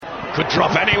Could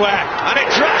drop anywhere, and it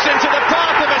drops into the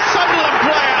path of a Sunderland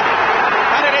player,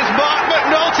 and it is Mark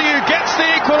McNulty who gets the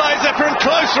equaliser from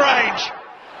close range.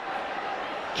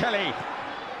 Kelly,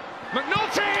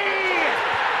 McNulty!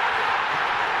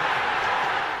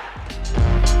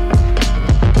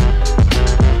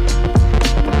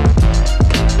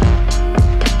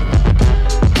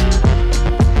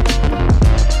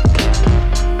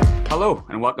 Hello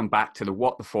and welcome back to the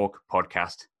What the Fork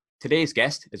podcast. Today's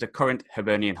guest is a current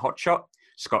Hibernian hotshot,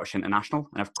 Scottish international,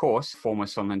 and of course, former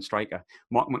Sunderland striker,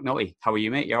 Mark McNulty. How are you,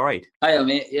 mate? You all right? Hiya,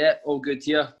 mate. Yeah, all good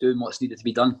here. Doing what's needed to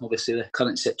be done. Obviously, the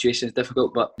current situation is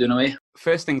difficult, but doing away.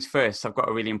 First things first, I've got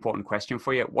a really important question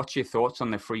for you. What's your thoughts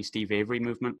on the Free Steve Avery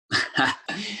movement?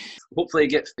 Hopefully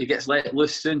he gets let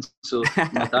loose soon, so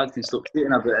my dad can stop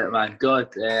tweeting about it, man. God,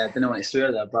 I didn't want to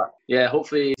swear there, but yeah,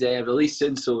 hopefully he's released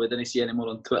soon, so we didn't see any more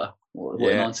on Twitter. What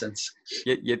nonsense.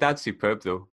 Your dad's superb,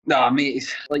 though. No, mate,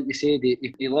 like you said,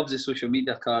 he loves the social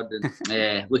media card,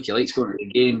 and look, he likes going to the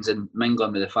games and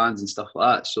mingling with the fans and stuff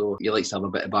like that, so he likes to have a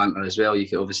bit of banter as well. You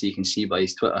can see by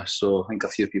his Twitter, so I think a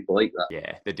few people like that.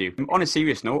 Yeah, they do. On a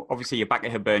serious note, obviously you're back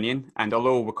at Hibernian, and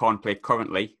although we can't play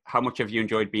currently, how much have you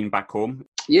enjoyed being back home?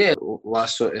 Yeah,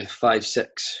 last sort of 5-6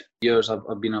 years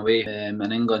I've been away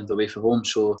in England, away from home,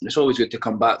 so it's always good to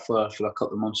come back for a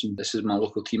couple of months, and this is my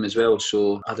local team as well,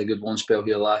 so I had a good loan spell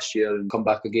here last year and come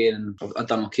back again, and I've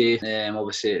done okay.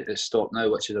 Obviously it's stopped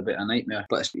now, which is a bit of a nightmare,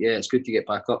 but it's good to get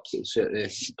back up to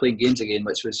playing games again,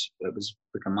 which was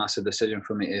like a massive decision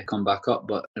for me to come back up,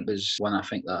 but it was one I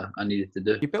think that I needed to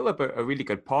do. You built up a really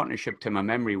good partnership, to my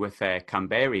memory, with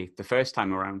Canberra the first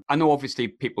time around. I know obviously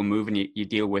people move and you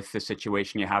deal with the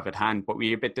situation you have at hand, but were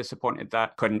you a bit disappointed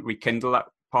that couldn't rekindle that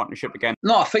partnership again?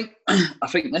 No, I think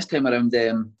this time around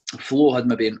Flo had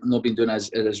maybe not been doing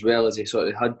as well as he sort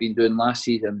of had been doing last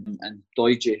season, and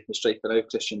Doidge, the striker now,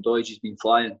 Christian Doidge, has been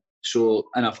flying. So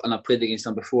and I've played against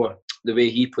him before. The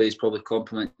way he plays probably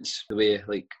complements the way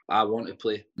like I want to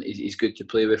play. He's good to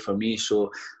play with for me,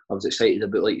 so I was excited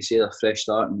about, like you say, a fresh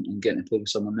start and getting to play with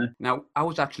someone new. Now, I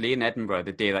was actually in Edinburgh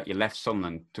the day that you left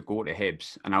Sunderland to go to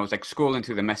Hibs, and I was like scrolling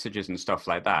through the messages and stuff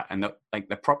like that, and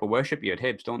the proper worship you at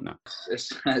Hibs, don't they?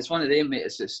 It's one of them, mate.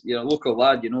 It's just, you're a local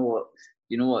lad. You know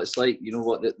what it's like. You know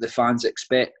what the fans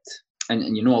expect.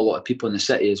 And you know a lot of people in the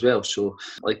city as well. So,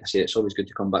 like I say, it's always good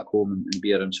to come back home and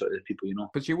be around sort of the people you know.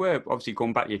 Because you were, obviously,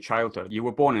 going back to your childhood, you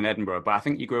were born in Edinburgh, but I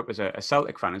think you grew up as a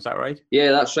Celtic fan, is that right?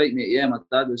 Yeah, that's right, mate. Yeah, my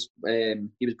dad was,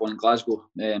 he was born in Glasgow,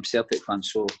 Celtic fan.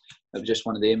 So it was just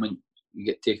one of them when you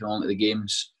get taken along to the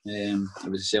games. It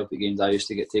was the Celtic games I used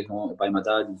to get taken along to by my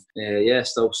dad. And,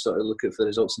 still sort of looking for the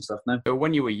results and stuff now. So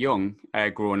when you were young,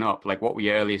 growing up, like what were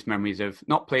your earliest memories of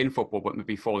not playing football, but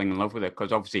maybe falling in love with it?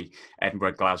 Because obviously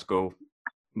Edinburgh, Glasgow,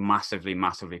 massively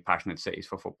passionate cities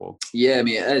for football. Yeah,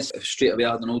 mate, it is. Straight away,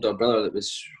 I had an older brother that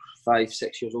was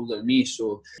 5-6 years older than me,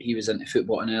 so he was into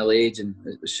football at an early age, and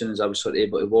as soon as I was sort of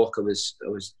able to walk, I was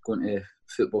going to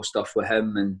football stuff with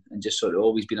him, and just sort of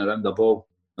always been around the ball.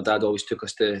 My dad always took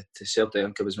us to Celtic. I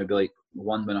think I was maybe like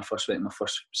 1 when I first went to my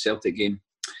first Celtic game.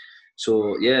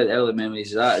 So yeah, the early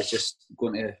memories of that is just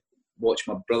going to watch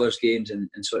my brother's games and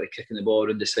sort of kicking the ball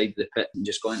around the side of the pit and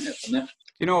just going it from there.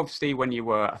 You know, obviously, when you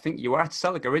were, I think you were at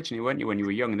Celtic originally, weren't you, when you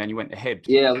were young, and then you went to Hibs?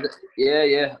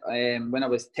 Yeah. When I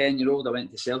was 10-year-old, I went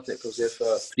to Celtic. I was there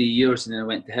for 3 years, and then I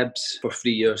went to Hibs for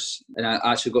 3 years. And I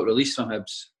actually got released from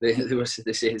Hibs.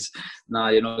 They says, nah,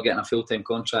 you're not getting a full-time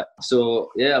contract.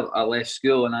 So, yeah, I left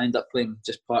school, and I ended up playing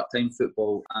just part-time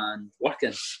football and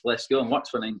working. Left school and worked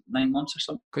for nine months or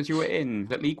something. Because you were in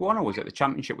the League One, or was it the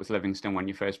Championship with Livingston when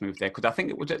you first moved there? Because I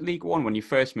think it was at League One when you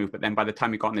first moved, but then by the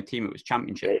time you got in the team, it was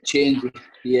Championship. It changed.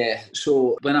 Yeah,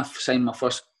 so when I signed my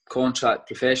first contract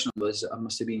professional I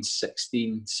must have been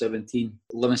 16, 17.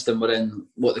 Livingston were in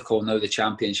what they call now the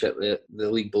Championship, the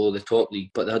league below the top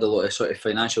league, but they had a lot of sort of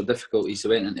financial difficulties. They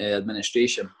went into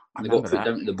administration and they got put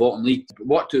down to the bottom league. It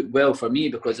worked out well for me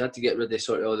because I had to get rid of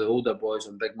sort of all the older boys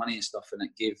on big money and stuff, and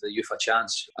it gave the youth a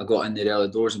chance. I got in there early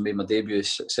doors and made my debut.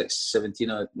 17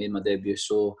 I made my debut,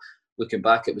 so looking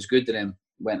back it was good to them.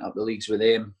 Went up the leagues with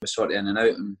them, was sort of in and out,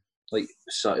 and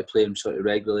started playing sort of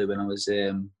regularly when I was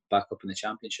back up in the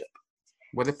Championship.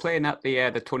 Were they playing at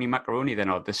the Tony Macaroni then,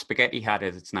 or the Spaghetti Head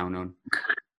as it's now known?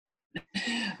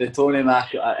 The Tony Mac,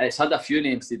 it's had a few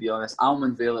names to be honest.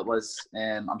 Almondvale it was.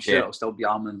 I'm sure it'll still be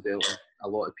Almondvale to a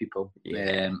lot of people.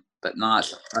 Yeah. But no,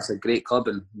 that's a great club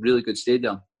and really good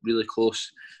stadium, really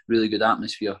close, really good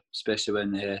atmosphere, especially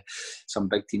when some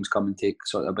big teams come and take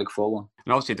sort of a big following.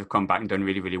 And obviously they've come back and done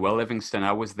really, really well. Livingston,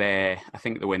 I was there, I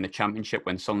think they were in the Championship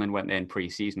when Sunderland went there in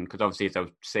pre-season, because obviously, as I was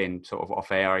saying sort of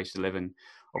off air, I used to live in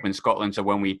up in Scotland. So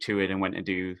when we toured and went to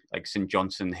do like St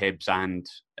Johnstone, Hibs and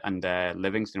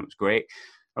Livingston, it was great.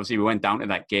 Obviously, we went down to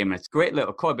that game, and it's a great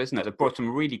little club, isn't it? They've brought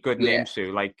some really good names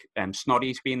through, like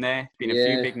Snoddy's been there. Been a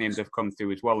few big names have come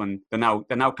through as well, and they're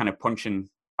now kind of punching,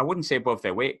 I wouldn't say above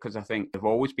their weight, because I think they've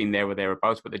always been there or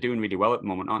thereabouts, but they're doing really well at the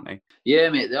moment, aren't they? Yeah,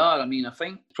 mate, they are. I mean, I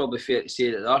think it's probably fair to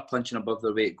say that they are punching above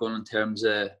their weight going in terms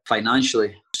of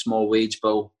financially, small wage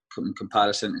bill in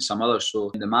comparison to some others. So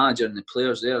the manager and the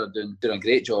players there are doing a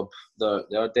great job.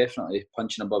 They are definitely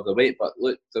punching above their weight. But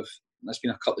look, it's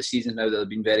been a couple of seasons now that they've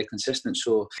been very consistent.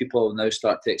 So people will now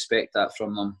start to expect that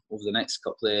from them over the next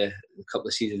couple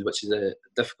of seasons, which is a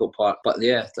difficult part. But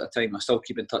yeah, at the time, I still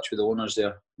keep in touch with the owners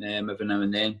there every now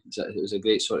and then. It was a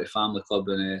great sort of family club,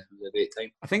 and it was a great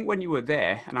time. I think when you were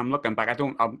there, and I'm looking back,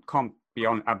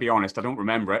 I'll be honest, I don't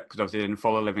remember it because obviously I didn't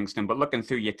follow Livingston, but looking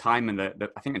through your time in I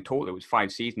think in total it was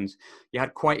 5 seasons, you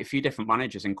had quite a few different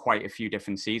managers in quite a few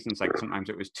different seasons. Like sometimes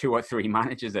it was 2 or 3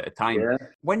 managers at a time. Yeah.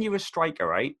 When you're a striker,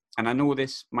 right? And I know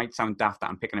this might sound daft that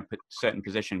I'm picking a certain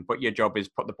position, but your job is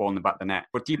put the ball in the back of the net.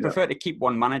 But do you prefer to keep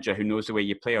one manager who knows the way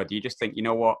you play, or do you just think, you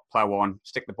know what, plough on,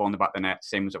 stick the ball in the back of the net,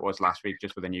 same as it was last week,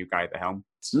 just with a new guy at the helm?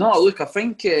 No, look, I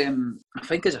think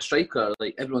as a striker,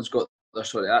 like everyone's got their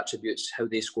sort of attributes, how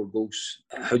they score goals,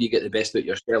 how do you get the best out of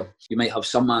yourself. You might have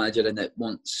some manager in that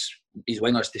wants his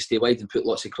wingers to stay wide and put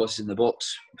lots of crosses in the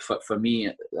box. For me,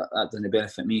 that doesn't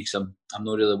benefit me, because I'm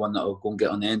not really one that will go and get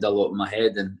on the end a lot with my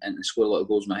head and score a lot of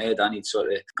goals with my head. I need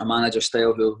sort of a manager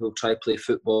style who'll try to play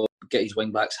football, get his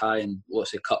wing backs high and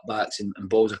lots of cutbacks and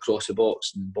balls across the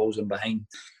box and balls in behind.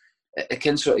 It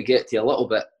can sort of get to you a little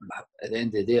bit. At the end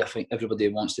of the day, I think everybody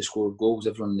wants to score goals,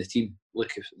 everyone in the team.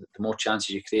 Look, if the more chances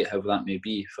you create, however that may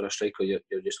be, for a striker, you're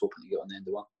just hoping to get on the end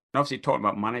of one. And obviously, talking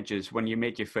about managers, when you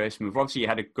made your first move, obviously you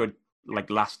had a good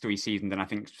last 3 seasons, and I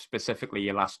think specifically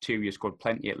your last 2, you scored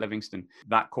plenty at Livingston.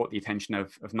 That caught the attention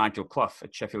of Nigel Clough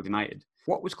at Sheffield United.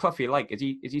 What was Cloughie like? Is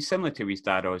he similar to his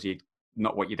dad, or is he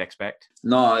not what you'd expect?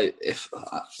 No, I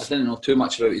didn't know too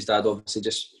much about his dad, obviously,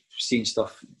 just seeing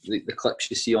stuff, the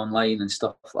clips you see online and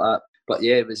stuff like that. But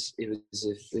yeah, it was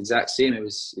the exact same. It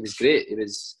was great.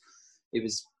 It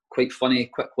was quite funny,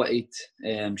 quick-witted,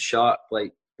 sharp,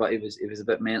 but it was a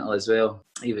bit mental as well.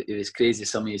 He was crazy,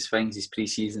 some of his things, his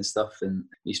pre-season stuff and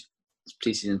his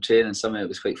pre-season training. Some of it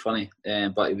was quite funny,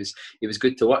 but it was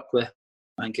good to work with.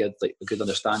 I think he had a good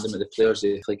understanding with the players.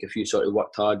 If you sort of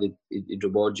worked hard, he'd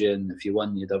reward you, and if you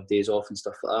won, you'd have days off and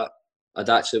stuff like that. I'd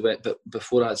actually went, but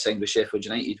before I had signed with Sheffield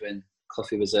United, when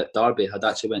Cloughie was at Derby, I'd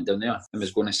actually went down there and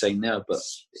was going to sign there, but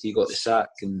he got the sack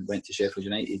and went to Sheffield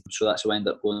United. So that's how I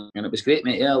ended up going. And it was great,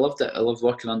 mate. Yeah, I loved it. I loved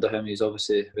working under him. He's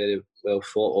obviously very well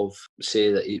thought of.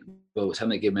 Say that it was him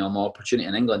that gave me an opportunity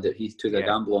in England. That he took a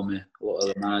gamble on me. A lot of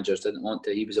other managers didn't want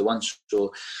to. He was the one.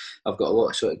 So I've got a lot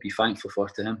to sort of be thankful for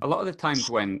to him. A lot of the times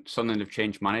when Sunderland have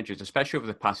changed managers, especially over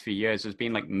the past few years, there's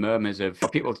been murmurs of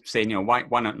people saying, why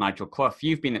not Nigel Clough?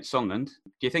 You've been at Sunderland.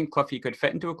 Do you think Cloughie could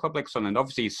fit into a club like Sunderland?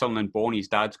 Obviously, he's Sunderland born. His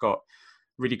dad's got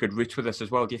really good roots with us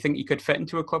as well. Do you think he could fit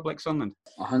into a club like Sunderland?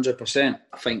 100%.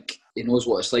 I think he knows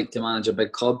what it's like to manage a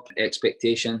big club.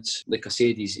 Expectations. Like I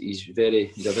said, he's a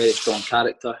very strong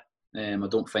character. I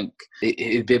don't think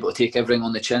he'd be able to take everything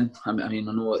on the chin. I mean,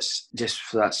 I know it's just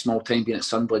for that small time being at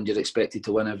Sunderland, you're expected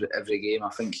to win every game. I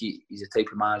think he's the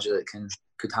type of manager that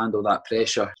could handle that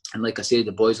pressure. And like I said,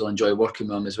 the boys will enjoy working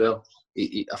with him as well.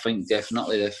 I think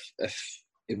definitely if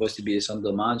he was to be the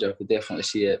Sunderland manager, I could definitely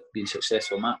see it being a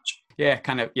successful match. Yeah,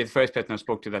 you're the first person I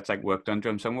spoke to that's worked under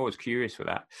him, so I'm always curious for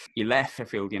that. You left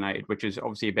Sheffield United, which is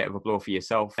obviously a bit of a blow for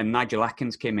yourself, and Nigel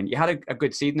Atkins came in. You had a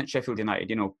good season at Sheffield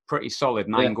United, pretty solid,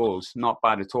 9 goals, not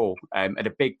bad at all, at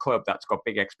a big club that's got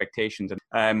big expectations.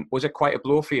 Was it quite a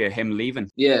blow for you, him leaving?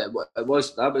 Yeah, it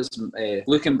was. That was,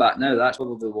 looking back now, that's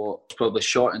probably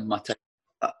shortened my time.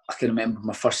 I can remember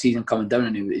my first season coming down,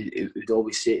 and he would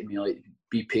always say to me,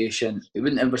 be patient. He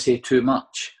wouldn't ever say too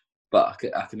much. But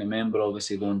I can remember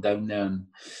obviously going down there and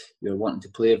we were wanting to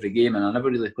play every game, and I never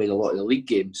really played a lot of the league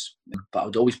games. But I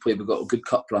would always play, we got a good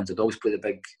cup runs, I'd always play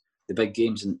the big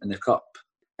games in the cup.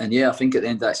 And yeah, I think at the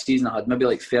end of that season I had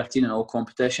maybe 13 in all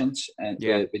competitions, and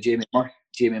with Jamie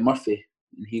Murphy,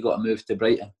 and he got a move to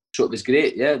Brighton. So it was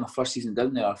great, yeah. My first season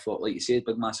down there, I thought, like you said,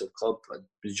 big massive club. I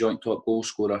was joint top goal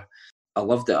scorer. I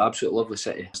loved it, absolutely lovely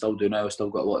city. I still do now, I still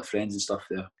got a lot of friends and stuff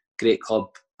there. Great club.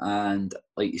 And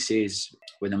like you say,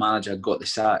 when the manager had got the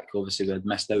sack, obviously we had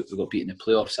missed out. We got beaten in the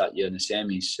playoffs that year in the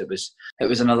semis. It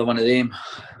was another one of them.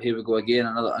 Here we go again,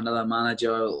 another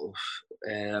manager.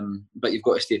 But you've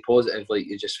got to stay positive.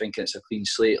 You're just thinking it's a clean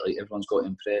slate. Everyone's got to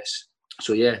impress.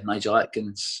 So yeah, Nigel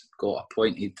Atkins got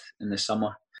appointed in the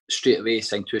summer. Straight away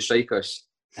signed 2 strikers.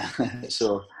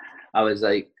 So I was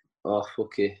oh,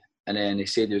 okay. And then he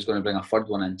said he was going to bring a third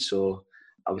one in, so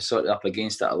I was sort of up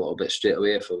against it a little bit straight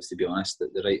away, if I was to be honest,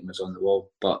 that the writing was on the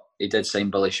wall. But he did sign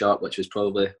Billy Sharp, which was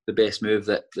probably the best move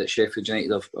that Sheffield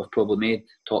United have probably made.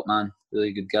 Top man,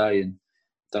 really good guy, and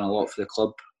done a lot for the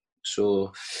club.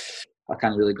 So I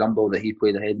can't really grumble that he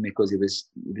played ahead of me, because he was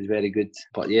very good.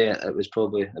 But yeah, it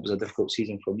was a difficult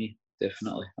season for me,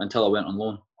 definitely, until I went on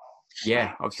loan.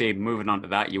 Yeah, obviously moving on to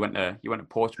that, you went to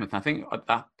Portsmouth. I think at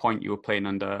that point you were playing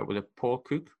under, was it Paul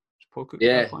Cook? Paul Cook?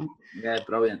 Yeah,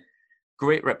 brilliant.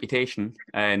 Great reputation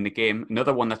in the game.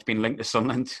 Another one that's been linked to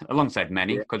Sunderland, alongside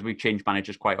many, because we change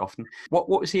managers quite often. What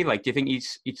was he like? Do you think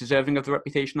he's deserving of the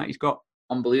reputation that he's got?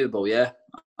 Unbelievable, yeah.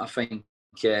 I think,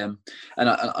 and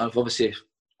I've obviously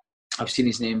seen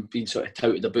his name being sort of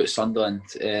touted about Sunderland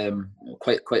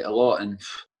quite a lot, and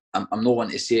I'm not one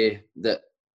to say that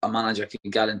a manager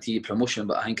can guarantee promotion,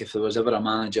 but I think if there was ever a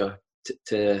manager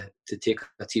to take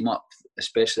a team up,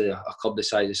 especially a club the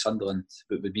size of Sunderland,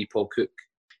 it would be Paul Cook.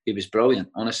 He was brilliant,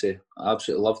 honestly. I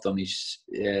absolutely loved him. He's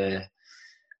a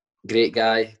great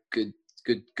guy,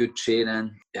 good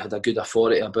training. He had a good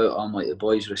authority about him. Like, the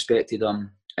boys respected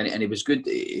him, and he was good.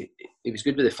 He was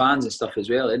good with the fans and stuff as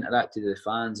well. He interacted with the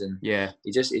fans, and yeah,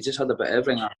 he just had a bit of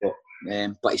everything, I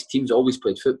thought. But his team's always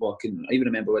played football. I can even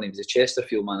remember when he was a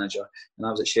Chesterfield manager, and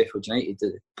I was at Sheffield United.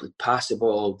 They pass the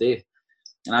ball all day,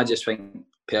 and I just think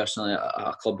personally,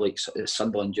 a club like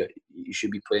Sunderland, you should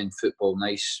be playing football,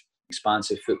 nice,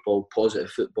 expansive football, positive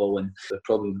football, and there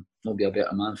probably won't be a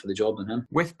better man for the job than him.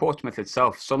 With Portsmouth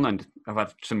itself, Sunderland have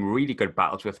had some really good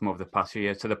battles with them over the past few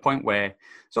years, to the point where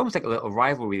it's almost like a little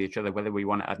rivalry with each other, whether we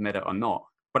want to admit it or not.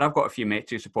 But I've got a few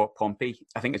mates who support Pompey.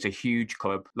 I think it's a huge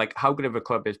club. Like, how good of a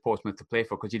club is Portsmouth to play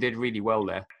for? Because you did really well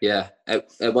there. Yeah,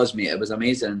 it was, mate. It was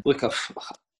amazing. Look,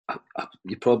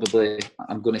 you probably,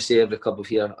 I'm going to say every club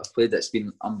here I've played that's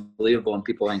been unbelievable, and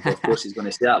people think, of course, he's going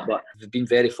to say that, but I've been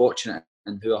very fortunate.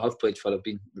 And who I have played for have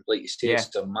been, like you say,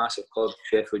 it's a massive club.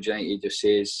 Sheffield United, just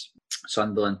says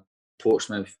Sunderland,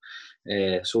 Portsmouth,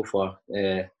 so far.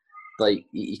 Like,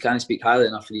 you can't speak highly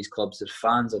enough of these clubs. Their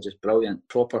fans are just brilliant.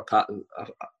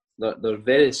 They're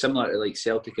very similar to like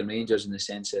Celtic and Rangers in the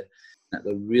sense that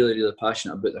they're really, really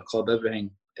passionate about their club.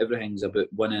 Everything's about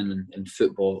winning in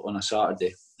football on a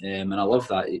Saturday, and I love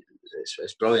that.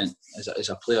 It's brilliant. As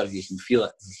a player, you can feel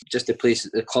it. Just the place,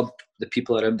 the club, the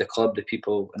people around the club, the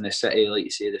people in the city, like you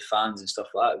say, the fans and stuff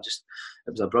like that.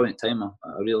 It was a brilliant time. I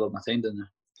really loved my time down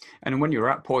there. And when you were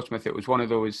at Portsmouth, it was one of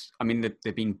those, I mean,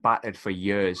 they've been battered for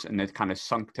years, and they've kind of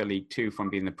sunk to League Two from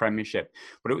being the Premiership.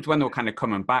 But it was when they were kind of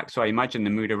coming back. So I imagine the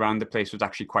mood around the place was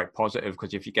actually quite positive,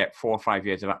 because if you get 4 or 5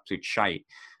 years of absolute shite,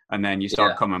 and then you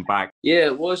start coming back. Yeah,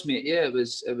 it was, mate. Yeah, it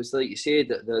was like you said,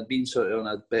 that they'd been sort of on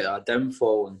a bit of a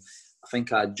downfall, and I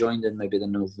think I joined in maybe the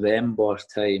November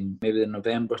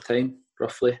time,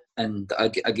 roughly. And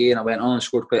again, I went on and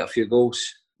scored quite a few goals,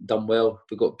 done well.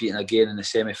 We got beaten again in the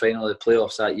semi-final of the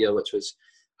playoffs that year, which was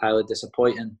highly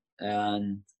disappointing.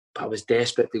 And I was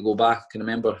desperate to go back. I can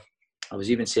remember I was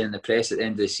even saying in the press at the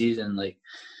end of the season, like,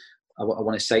 I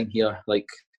want to sign here. Like,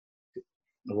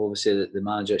 obviously the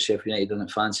manager at Sheffield United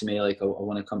doesn't fancy me. Like, I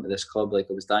want to come to this club. Like,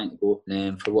 I was dying to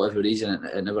go. For whatever reason,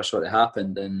 it never sort of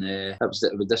happened, and it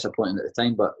was disappointing at the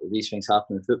time. But these things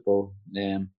happen in football.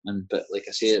 But like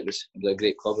I say, it was a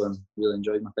great club, and really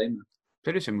enjoyed my time there.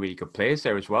 There some really good players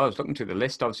there as well. I was looking through the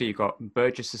list. Obviously, you've got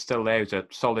Burgess is still there, who's a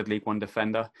solid League One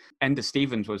defender. Enda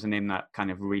Stevens was a name that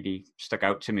kind of really stuck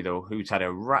out to me, though, who's had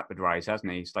a rapid rise,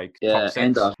 hasn't he? He's like top 6.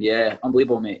 Enda, yeah,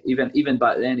 unbelievable, mate. Even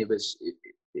back then, he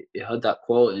had that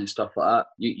quality and stuff like that.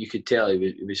 You could tell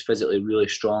he was physically really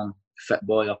strong, fit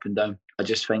boy up and down. I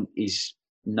just think he's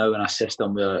now in a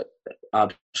system where it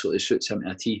absolutely suits him to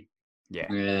a T.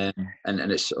 Yeah.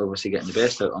 And it's obviously getting the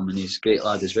best out of him, and he's a great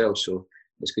lad as well. So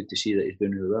it's good to see that he's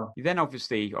doing really well. You then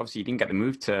obviously you didn't get the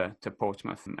move to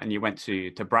Portsmouth, and you went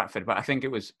to Bradford, but I think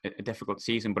it was a difficult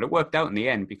season, but it worked out in the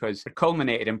end because it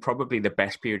culminated in probably the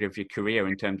best period of your career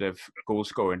in terms of goal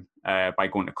scoring by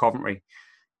going to Coventry.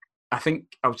 I think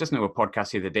I was listening to a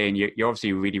podcast the other day, and you're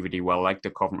obviously really, really well liked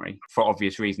at Coventry for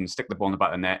obvious reasons. Stick the ball in the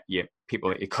back of the net. People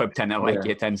at your club tend to like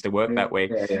you. It tends to work that way.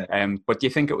 Yeah. But do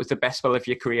you think it was the best spell of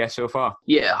your career so far?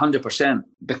 Yeah, 100%.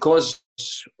 Because,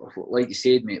 like you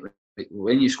said, mate,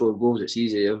 when you score goals, it's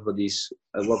easy. Everybody's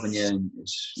loving you, and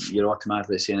you're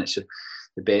automatically saying it's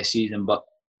the best season. But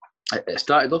it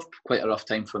started off quite a rough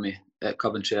time for me at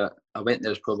Coventry. I went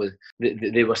there as probably,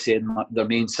 they were saying their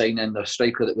main signing, their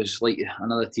striker that was like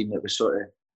another team that was sort of,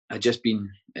 had just been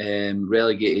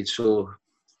relegated. So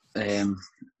the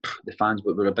fans,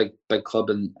 but we're a big club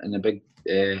and a big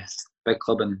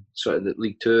club in sort of the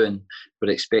League Two, and were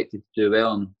expected to do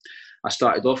well. And I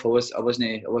started off, I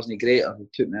wasn't great.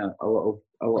 It took me a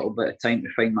little bit of time to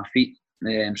find my feet.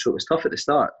 So it was tough at the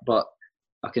start, but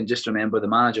I can just remember the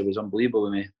manager was unbelievable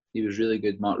with me. He was really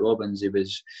good, Mark Robbins. He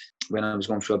was, when I was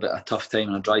going through a bit of a tough time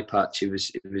in a dry patch, he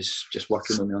was just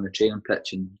working with me on the training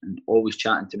pitch and always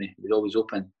chatting to me. He was always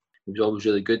open. He was always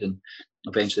really good, and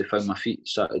eventually found my feet.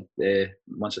 Started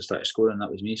once I started scoring,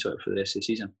 that was me sort of for the rest of the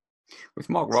season. With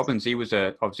Mark Robbins, he was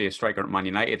obviously a striker at Man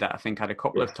United that I think had a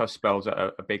couple of tough spells at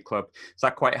a big club. Is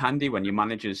that quite handy when your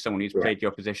manager is someone who's played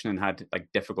your position and had like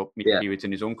difficult periods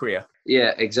in his own career?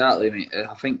 Yeah, exactly, mate.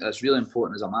 I think that's really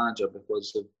important as a manager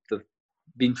because they've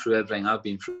been through everything I've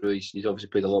been through. He's obviously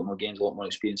played a lot more games, a lot more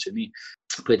experience than me.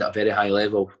 Played at a very high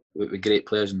level with great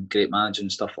players and great managers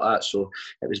and stuff like that. So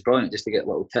it was brilliant just to get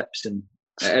little tips. And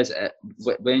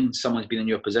when someone's been in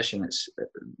your position,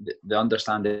 they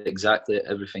understand exactly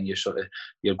everything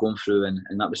you're going through, and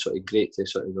that was sort of great to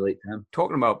sort of relate to him.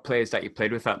 Talking about players that you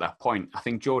played with at that point, I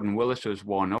think Jordan Willis was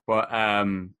one up, but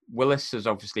Willis has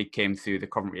obviously came through the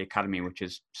Coventry Academy, which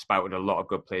has spouted a lot of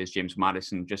good players. James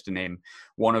Maddison, just to name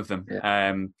one of them.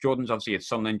 Yeah. Jordan's obviously at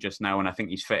Sunderland just now, and I think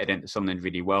he's fitted into Sunderland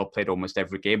really well. Played almost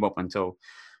every game up until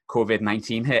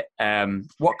COVID-19 hit.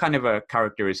 What kind of a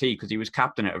character is he? Because he was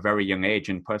captain at a very young age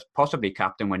and possibly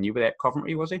captain when you were at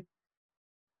Coventry, was he?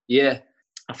 Yeah,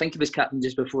 I think he was captain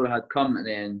just before I had come, and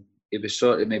then he was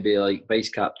sort of maybe like vice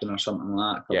captain or something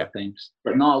like that a couple of times.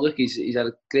 But no, look, he's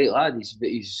a great lad.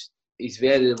 He's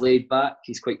very laid back.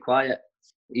 He's quite quiet.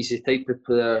 He's the type of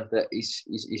player that he's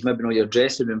maybe not your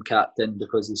dressing room captain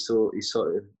because he's sort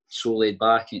of so laid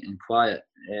back and quiet.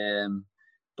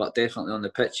 But definitely on the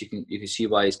pitch, you can see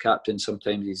why he's captain.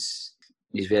 Sometimes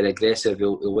he's very aggressive.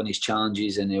 He'll win his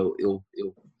challenges and he'll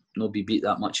not be beat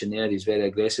that much in there. He's very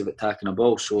aggressive at attacking a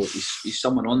ball. So he's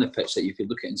someone on the pitch that you could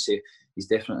look at and say he's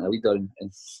definitely a leader.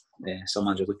 And some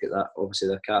managers look at that, obviously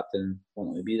their captain, and want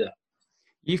him to be there.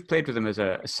 You've played with him as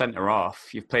a centre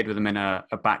half. You've played with him in a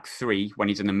back three when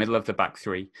he's in the middle of the back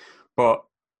three. But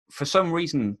for some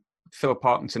reason, Philip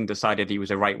Parkinson decided he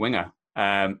was a right winger.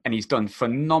 And he's done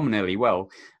phenomenally well.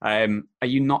 Are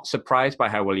you not surprised by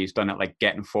how well he's done at like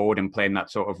getting forward and playing that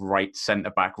sort of right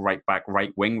centre back,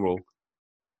 right wing role?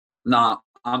 Nah,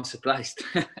 I'm surprised.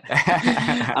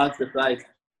 I'm surprised.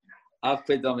 I've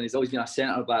played him and he's always been a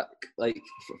centre back. Like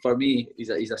for me, he's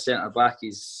a centre back.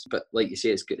 But like you say,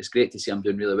 it's great to see him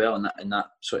doing really well in that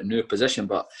sort of new position.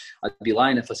 But I'd be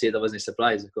lying if I said I wasn't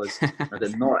surprised because I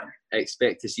did not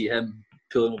expect to see him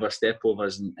pulling over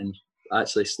step-overs and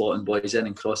actually slotting boys in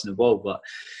and crossing the ball. But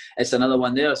it's another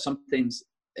one there. Sometimes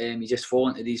you just fall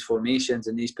into these formations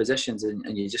and these positions and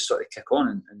you just sort of kick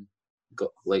on and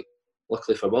got like,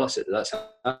 luckily for Willis, that's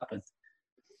happened.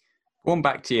 Going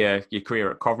back to your career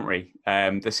at Coventry,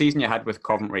 the season you had with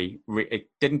Coventry, it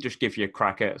didn't just give you a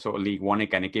crack at sort of League One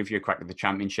again, it gave you a crack at the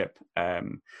Championship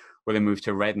with a move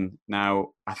to Reading. Now,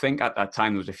 I think at that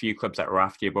time there was a few clubs that were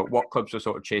after you, but what clubs were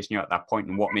sort of chasing you at that point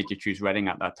and what made you choose Reading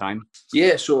at that time?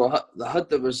 Yeah, so I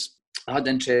had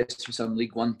interest in some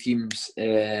League One teams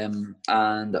and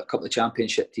a couple of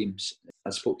Championship teams. I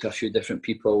spoke to a few different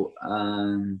people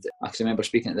and I can remember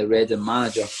speaking to the Reading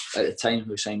manager at the time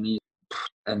who signed me.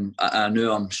 And I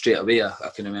knew him straight away. I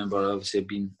can remember obviously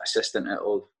being assistant at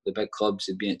all the big clubs.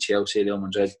 He'd been at Chelsea, Real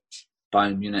Madrid,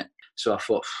 Bayern Munich. So I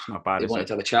thought he wanted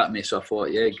to have a chat with me. So I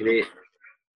thought, yeah, great.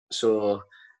 So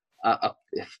I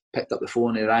picked up the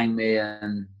phone. He rang me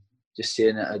and just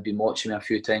saying that I'd been watching me a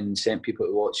few times and sent people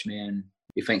to watch me. And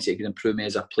he thinks he can improve me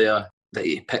as a player. That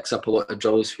he picks up a lot of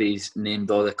drills for he's named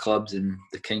all the clubs and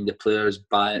the kind of players,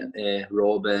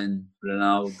 Robin,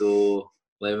 Ronaldo,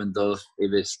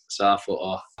 Lewandowski. So I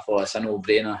thought it's a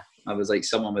no-brainer. I was like,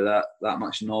 someone with that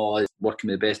much knowledge,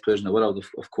 working with the best players in the world,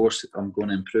 of course I'm going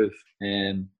to improve.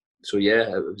 So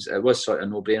yeah, it was sort of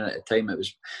a no-brainer at the time. It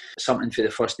was something for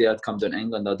the first day I'd come down to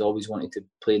England. I'd always wanted to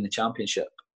play in the Championship.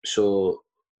 So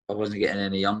I wasn't getting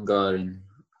any younger and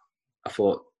I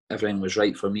thought everything was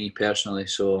right for me personally.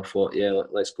 So I thought, yeah,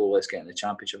 let's go, let's get in the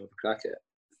Championship, have a crack at it.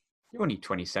 You're only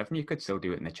 27, you could still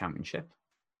do it in the Championship.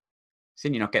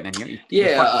 Seeing you're not getting any younger.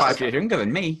 Yeah, 5 years younger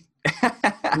than me.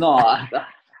 No,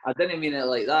 I didn't mean it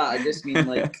like that. I just mean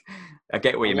like I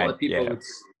get what you meant.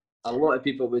 A lot of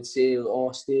people would say,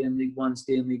 "Oh, stay in League One,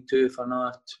 stay in League Two for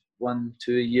another 1-2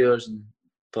 years,"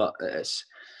 but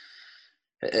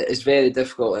it's very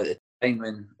difficult at the time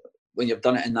when you've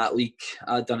done it in that league.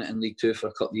 I'd done it in League Two for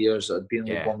a couple of years. I'd been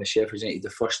in League One with Sheffield United the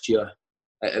first year.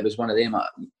 It was one of them.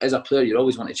 As a player, you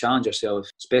always want to challenge yourself,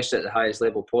 especially at the highest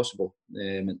level possible.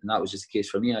 And that was just the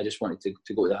case for me. I just wanted to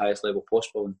go to the highest level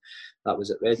possible, and that was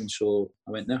at Reading, so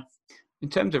I went there. In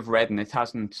terms of Reading, it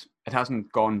hasn't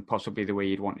gone possibly the way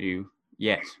you'd want to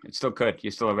yet. It's still good.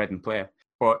 You're still a Reading player.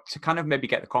 But to kind of maybe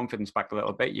get the confidence back a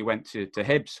little bit, you went to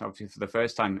Hibs, obviously, for the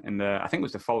first time I think it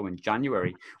was the following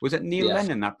January. Was it Neil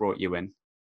Lennon that brought you in?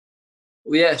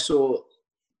 Well, yeah, so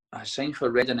I signed for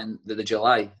Reading in the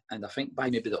July, and I think by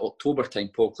maybe the October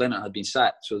time, Paul Clement had been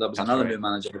sacked, so that was another new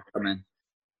manager who had come in.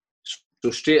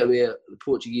 So straight away, the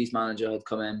Portuguese manager had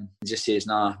come in and just says,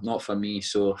 nah, not for me.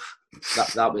 So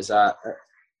that was that.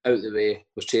 Out of the way,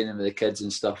 was training with the kids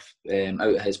and stuff,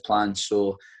 out of his plans.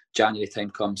 So January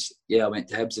time comes, I went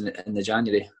to Hibs in the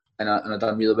January, and I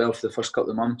done really well for the first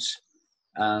couple of months,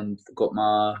 and got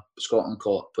my Scotland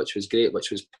call, which was great,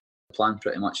 which was planned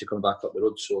pretty much to come back up the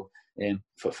road. So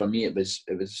for me, it was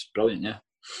brilliant. Yeah.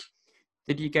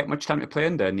 Did you get much time to play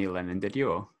under Neil Lennon? Did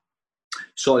you? Or?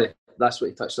 Sorry, that's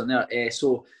what he touched on there.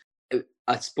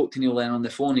 I spoke to Neil Lennon on the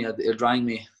phone. He'd rang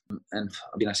me, and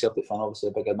I've been a Celtic fan, obviously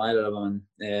a big admirer of him,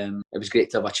 and it was great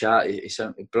to have a chat. He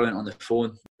sounded brilliant on the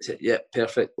phone. He said, yeah,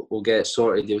 perfect, we'll get it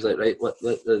sorted. He was like, right, let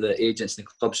the agents and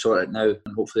the club sort it now,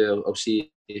 and hopefully I'll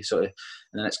see you sort of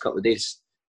in the next couple of days.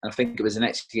 And I think it was the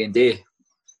next game day,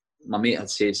 my mate had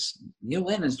said, Neil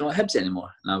Lennon's not at Hibs anymore.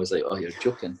 And I was like, oh, you're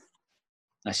joking. And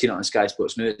I seen it on Sky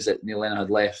Sports News that Neil Lennon had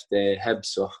left Hibs,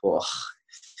 so I thought,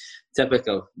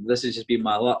 typical, this has just been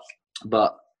my luck.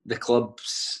 But the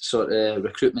club's sort of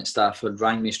recruitment staff had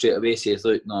rang me straight away, says,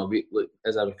 look,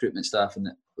 as a recruitment staff and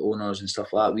the owners and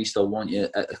stuff like that, we still want you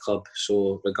at the club.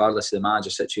 So regardless of the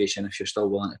manager situation, if you're still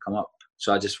willing to come up.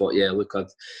 So I just thought, I'd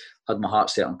had my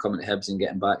heart set on coming to Hibs and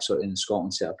getting back sort of in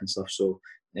Scotland set up and stuff. So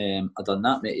I done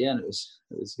that, mate, and it was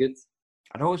good.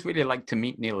 I'd always really like to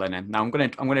meet Neil Lennon. Now I'm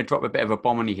gonna drop a bit of a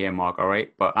bomb on you here, Mark. All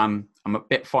right, but I'm a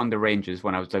bit fond of Rangers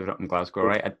when I was living up in Glasgow.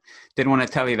 Right, I didn't want to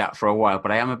tell you that for a while,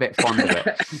 but I am a bit fond of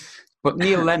it. But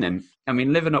Neil Lennon, I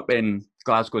mean, living up in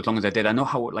Glasgow as long as I did, I know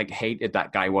how hated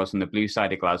that guy was on the blue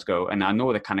side of Glasgow, and I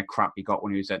know the kind of crap he got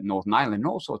when he was at Northern Ireland and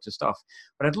all sorts of stuff.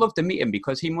 But I'd love to meet him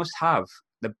because he must have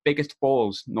the biggest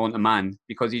balls known to man,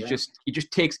 because he just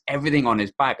takes everything on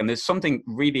his back, and there's something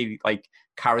really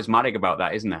charismatic about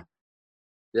that, isn't there?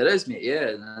 There is, mate, yeah.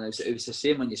 And it was the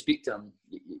same when you speak to him.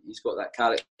 He's got that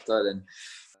character and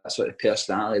that sort of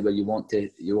personality where you want to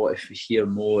hear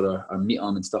more or meet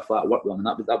him and stuff like that, work with him.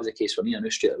 And that was the case for me. I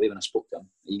knew straight away when I spoke to him.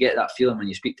 You get that feeling when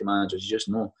you speak to managers, you just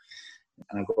know.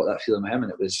 And I got that feeling with him,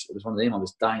 and it was one of them. I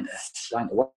was dying to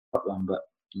work with him, but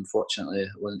unfortunately,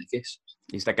 it wasn't the case.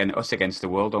 He's like an us against the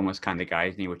world almost kind of guy,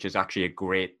 isn't he? Which is actually a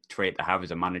great trait to have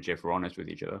as a manager, if we're honest with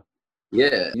each other.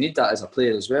 Yeah, you need that as a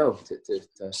player as well, to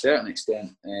a certain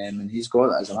extent. And he's got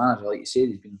that as a manager, like you said.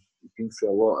 He's been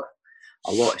through a lot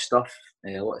of stuff,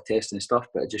 a lot of testing and stuff,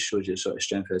 but it just shows you the sort of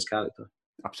strength of his character.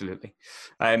 Absolutely.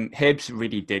 Hibs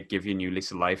really did give you a new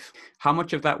lease of life. How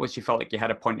much of that was you felt like you had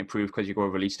a point to prove because you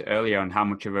got released earlier, and how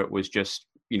much of it was just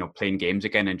playing games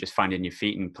again and just finding your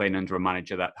feet and playing under a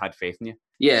manager that had faith in you?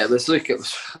 Yeah, it was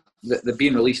the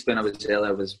being released when I was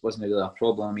earlier wasn't really a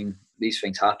problem. I mean, these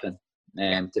things happen.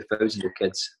 To thousands of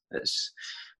kids, it's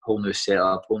a whole new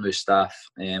setup, whole new staff.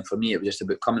 For me, it was just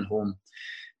about coming home,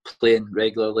 playing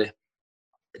regularly,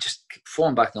 just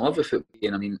falling back in love with it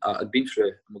again. I mean, I'd been through,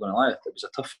 I'm not going to lie, it was a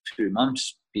tough few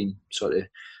months being sort of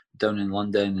down in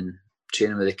London and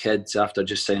training with the kids after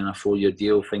just signing a 4-year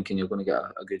deal, thinking you're going to get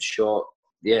a good shot.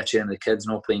 Yeah, training with the kids,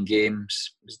 not playing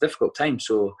games. It was a difficult time.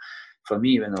 So for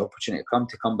me, when the opportunity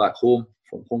to come back home,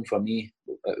 from home for me,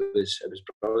 it was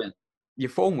brilliant. Your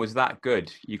form was that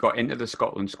good. You got into the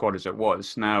Scotland squad as it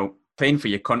was. Now, playing for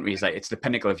your country is it's the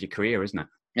pinnacle of your career, isn't it?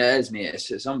 Yeah, it is, mate.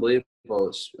 It's unbelievable.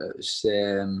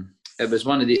 It was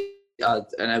one of the,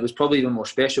 and it was probably even more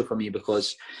special for me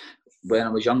because when I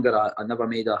was younger, I never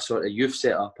made a sort of youth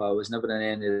setup. I was never in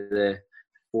any of the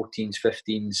 14s,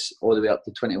 15s, all the way up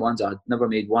to 21s. I'd never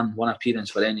made one appearance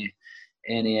for any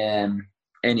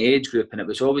age group, and it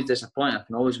was always disappointing. I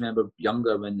can always remember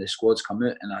younger when the squads come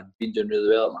out and I'd been doing really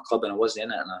well at my club and I wasn't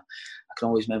in it, and I can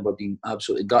always remember being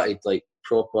absolutely gutted,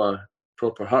 proper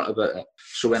hurt about it.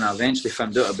 So when I eventually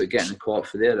found out about getting the call up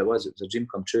for there, it was a dream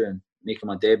come true, and making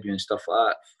my debut and stuff like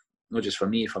that, not just for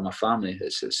me, for my family,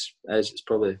 it's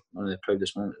probably one of the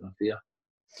proudest moments of my career.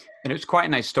 And it was quite a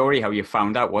nice story how you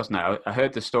found out, wasn't it? I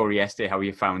heard the story yesterday how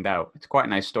you found out. It's quite a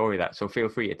nice story, that, so feel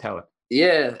free to tell it.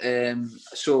 Yeah,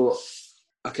 so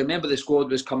I can remember the squad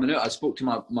was coming out. I spoke to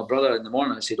my brother in the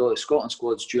morning and said, the Scotland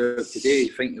squad's due out today.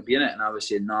 You think you'll be in it? And I was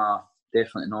saying, nah,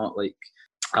 definitely not.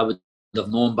 I would have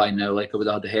known by now. I would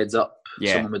have had the heads up.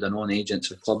 Yeah. Someone would have known,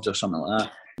 agents or clubs or something like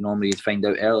that. Normally you'd find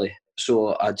out early.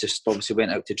 So I just obviously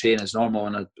went out to train as normal,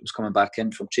 and I was coming back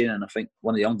in from training. I think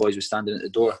one of the young boys was standing at the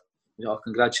door.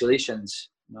 Congratulations.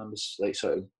 And I was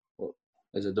sort of,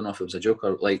 I don't know if it was a joke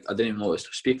or I didn't even know what I was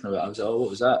speaking about. I was like, what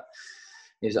was that?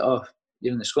 He was like,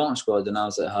 you're in the Scotland squad, and I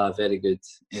was like, very good.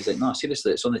 He was like, no,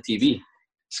 seriously, it's on the TV.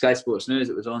 Sky Sports News,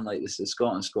 it was on, like, this is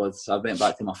Scotland squad. So I went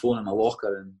back to my phone in my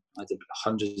locker and I did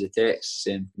hundreds of texts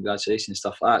saying congratulations and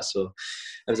stuff like that. So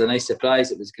it was a nice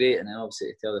surprise. It was great, and then obviously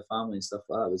to tell the family and stuff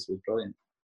like that was brilliant.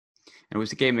 And it was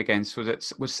the game against,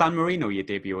 was San Marino your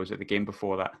debut, or was it the game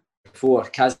before that? Before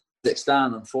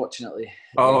Kazakhstan, unfortunately.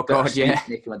 Oh God, yeah.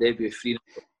 Making my debut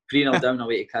 3-0 down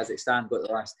away to Kazakhstan, got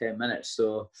the last 10 minutes.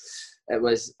 So it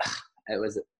was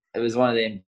one of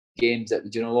them games that,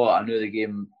 do you know what? I knew the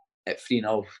game at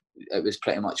 3-0, it was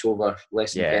pretty much over,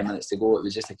 less than 10 minutes to go. It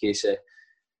was just a case of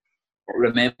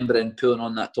remembering pulling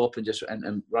on that top and just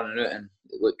and running out. And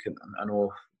look, I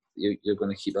know you're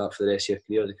going to keep that for the rest of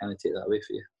your career. They kind of take that away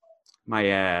for you.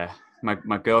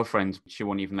 My girlfriend, she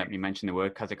won't even let me mention the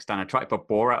word Kazakhstan. I tried to put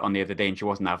Borat on the other day and she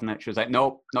wasn't having it. She was like,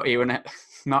 "Nope, not hearing it,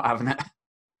 not having it."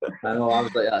 I know, I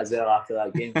was like that as well after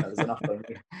that game. That was enough for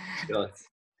me. God.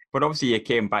 But obviously you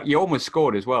came back. You almost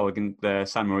scored as well in the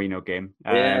San Marino game.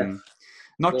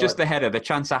 Not just the header, the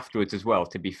chance afterwards as well,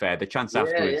 to be fair. The chance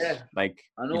afterwards, like,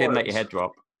 you didn't let your head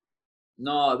drop.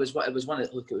 No, it was one of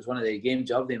the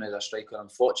games of them as a striker.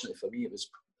 Unfortunately for me, it was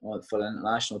for the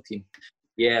international team.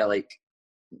 Yeah, like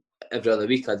every other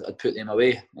week I'd put them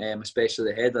away,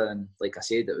 especially the header. And like I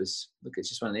said, it's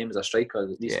just one of them as a striker.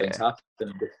 These things happen.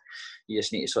 You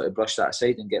just need to sort of brush that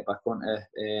aside and get back onto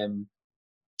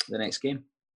the next game.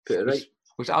 Put it right.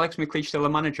 Was Alex McLeish still a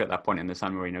manager at that point in the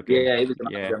San Marino game? Yeah, he was the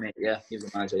manager, mate. Yeah, he was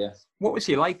the manager, yeah. What was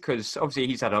he like? Because obviously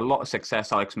he's had a lot of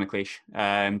success, Alex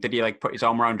McLeish. Did he like put his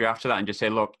arm around you after that and just say,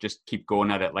 look, just keep going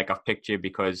at it, like I've picked you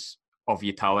because of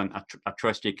your talent. I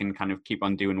trust you can kind of keep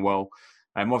on doing well.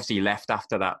 Obviously he left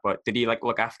after that, but did he like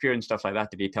look after you and stuff like that?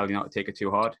 Did he tell you not to take it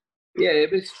too hard? Yeah,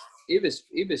 he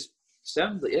was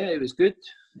sound. Yeah, it was good.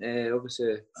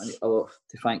 Obviously, a lot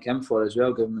to thank him for as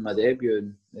well, giving me my debut.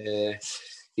 And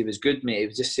he was good, mate. He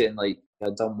was just saying, like,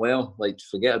 I'd done well. Like,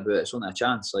 forget about it. It's only a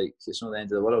chance. Like, it's not the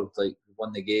end of the world. Like, you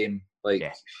won the game. Like,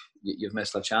 you've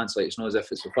missed a chance. Like, it's not as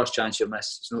if it's the first chance you've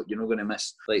missed. You're not going to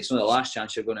miss. Like, it's not the last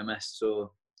chance you're going to miss.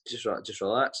 So just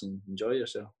relax and enjoy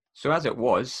yourself. So as it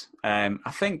was, I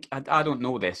think, I don't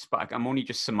know this, but I'm only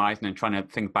just surmising and trying to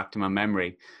think back to my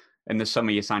memory. In the summer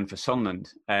you signed for Sunderland,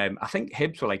 I think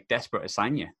Hibs were like desperate to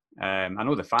sign you. I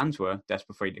know the fans were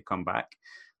desperate for you to come back.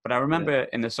 But I remember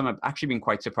in the summer actually being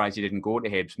quite surprised you didn't go to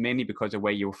Hibs, mainly because of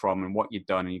where you were from and what you'd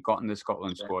done, and you got in the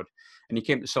Scotland squad, and you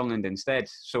came to Sunderland instead.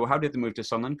 So how did the move to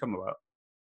Sunderland come about?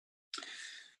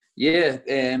 Yeah,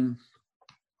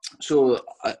 so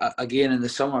again in the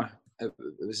summer, it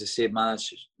was the same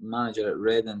manager at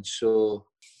Reading, so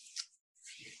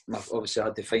obviously I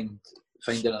had to find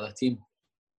another team.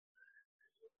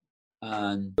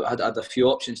 And I had a few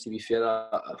options, to be fair.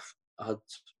 I had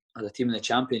a team in the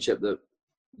Championship that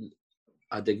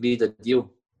I'd agreed a deal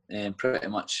pretty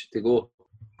much to go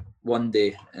one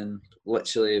day, and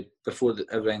literally before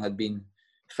everything had been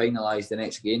finalised the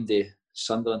next game day,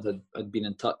 Sunderland had been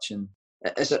in touch. And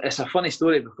it's a funny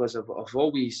story because I've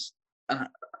always, and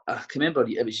I can remember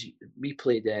we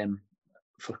played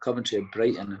for Coventry at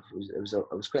Brighton. It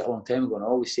was quite a long time ago, and I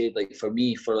always said, like, for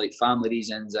me, for like family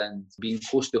reasons and being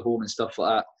close to home and stuff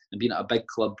like that, and being at a big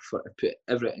club, for put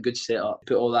everything, a good setup,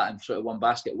 put all that in sort of one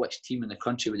basket, which team in the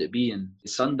country would it be? And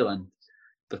Sunderland,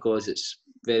 because it's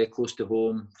very close to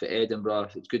home for Edinburgh.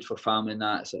 It's good for family and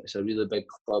that. It's a really big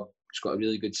club. It's got a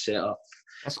really good setup.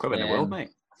 Best club in the world,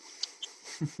 mate.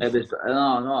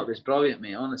 It was brilliant,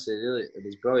 mate. Honestly, really, it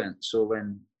was brilliant. So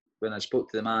when I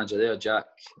spoke to the manager there, Jack,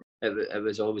 it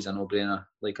was always a no-brainer.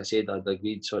 Like I said, I'd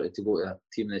agreed sort of to go to a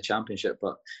team in the Championship,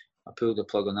 but I pulled the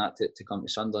plug on that to come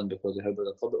to Sunderland because of how good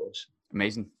a club it was.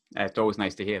 Amazing. It's always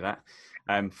nice to hear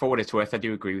that. For what it's worth, I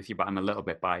do agree with you, but I'm a little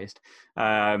bit biased.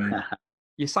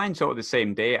 You signed sort of the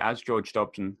same day as George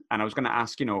Dobson, and I was going to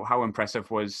ask, how impressive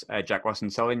was Jack Ross in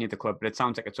selling you the club, but it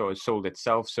sounds like it sort of sold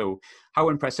itself. So how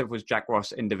impressive was Jack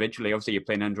Ross individually? Obviously, you're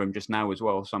playing under him just now as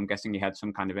well, so I'm guessing he had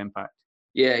some kind of impact.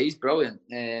 Yeah, he's brilliant.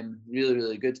 Really,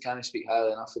 really good. Can't speak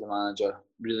highly enough of the manager.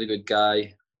 Really good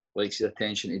guy. Likes his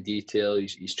attention to detail.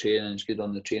 He's training. He's good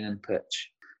on the training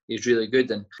pitch. He's really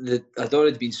good. And had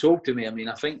already been sold to me. I mean,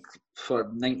 I think for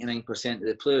 99% of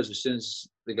the players, as soon as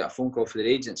they got a phone call for their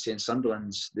agent saying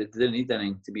Sunderland's, they didn't need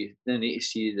anything they didn't need to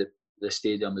see the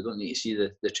stadium. They don't need to see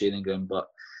the training ground. But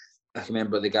I can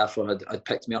remember the gaffer had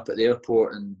picked me up at the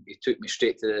airport and he took me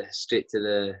straight to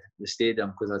the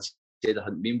stadium because I'd said I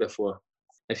hadn't been before.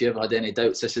 If you ever had any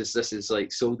doubts, this is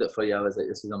like sold it for you. I was like,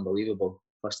 this is unbelievable.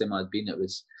 First time I'd been,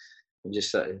 I'm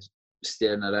just sort of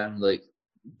staring around, like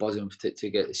buzzing to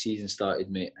get the season started,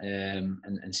 mate,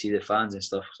 and see the fans and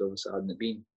stuff. So obviously I hadn't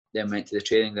been. Then went to the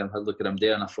training ground, had a look at them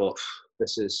there, and I thought,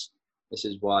 this is this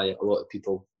is why a lot of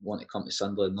people want to come to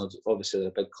Sunderland. Obviously, they're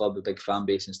a big club, a big fan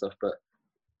base and stuff, but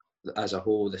as a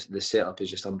whole, the setup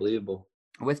is just unbelievable.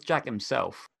 With Jack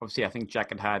himself, obviously, I think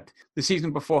Jack had the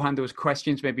season beforehand, there was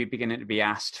questions maybe beginning to be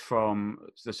asked from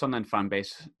the Sunderland fan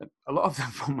base, a lot of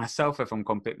them from myself, if I'm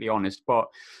completely honest. But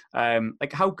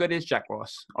like, how good is Jack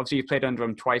Ross? Obviously, you've played under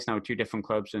him twice now, 2 different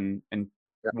clubs, and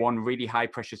one really high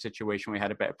pressure situation where he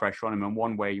had a bit of pressure on him, and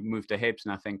one where he moved to Hibs,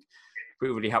 and I think we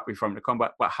were really happy for him to come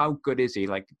back. But how good is he?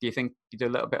 Like, do you think he's a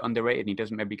little bit underrated and he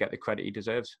doesn't maybe get the credit he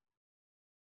deserves?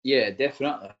 Yeah,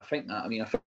 definitely. I think that. I mean, I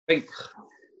think,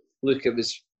 look, it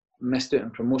was missed out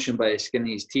in promotion by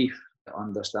skinning his teeth. I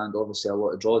understand, obviously, a lot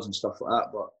of draws and stuff like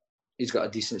that, but he's got a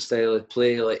decent style of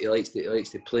play. Like, he likes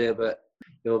to play a bit.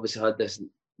 He obviously had this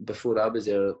before I was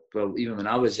there. Well, even when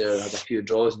I was there, I had a few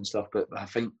draws and stuff. But I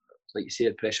think, like you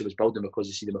said, pressure was building because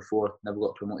you see them before, never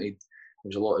got promoted. There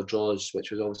was a lot of draws,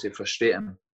 which was obviously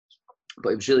frustrating.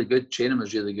 But it was really good. Training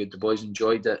was really good. The boys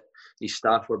enjoyed it. His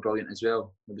staff were brilliant as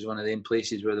well. It was one of them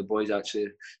places where the boys actually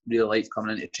really liked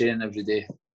coming into training every day.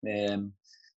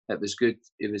 It was good.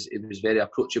 It was very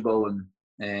approachable,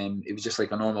 and he was just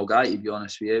like a normal guy, to be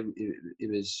honest with you.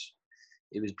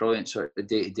 It was brilliant, sort of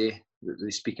day to day,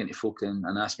 really speaking to folk and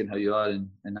asking how you are, and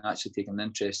actually taking an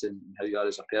interest in how you are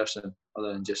as a person,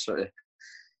 other than just sort of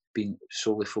being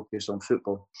solely focused on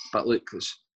football. But look,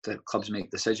 the clubs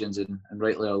make decisions, and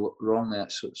rightly or wrongly,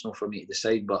 so it's not for me to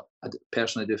decide. But I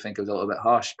personally do think it was a little bit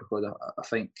harsh, because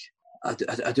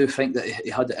I do think that he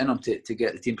had it in him to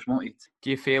get the team promoted.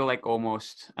 Do you feel like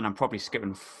almost, and I'm probably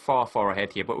skipping far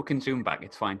ahead here, but we can zoom back,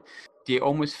 it's fine. Do you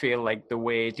almost feel like the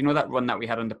way, do you know that run that we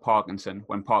had under Parkinson,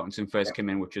 when Parkinson first came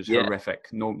in, which was horrific?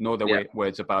 No other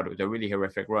words about it. It was a really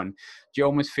horrific run. Do you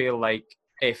almost feel like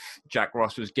if Jack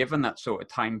Ross was given that sort of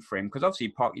time frame, because obviously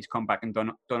Parky's come back and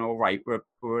done all right,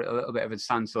 we're a little bit of a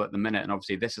standstill at the minute, and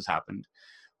obviously this has happened.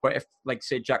 But if, like,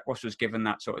 say, Jack Ross was given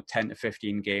that sort of 10 to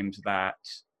 15 games that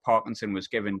Parkinson was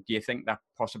given, do you think that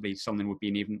possibly something would be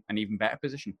an even better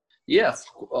position? Yeah,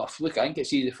 look, I think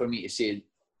it's easy for me to say,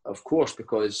 of course,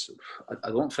 because I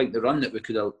don't think the run that we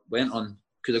could have went on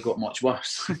could have got much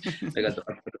worse. Like,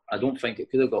 I don't think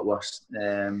it could have got worse.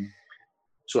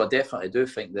 So I definitely do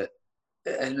think that,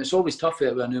 and it's always tough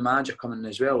with a new manager coming in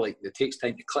as well. Like, it takes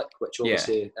time to click, which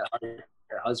obviously it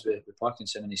has with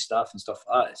Parkinson and his staff and stuff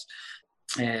like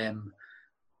that.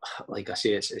 Like I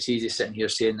say, it's easy sitting here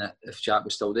saying that if Jack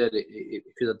was still there, he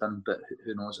could have done, but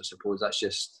who knows? I suppose that's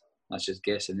just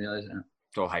guessing, really, isn't it?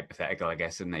 It's all hypothetical, I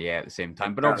guess, isn't it? Yeah, at the same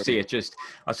time. But obviously, it's just,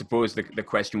 I suppose the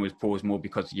question was posed more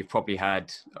because you've probably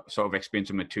had sort of experience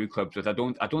with 2 clubs, which I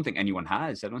don't think anyone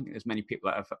has. I don't think there's many people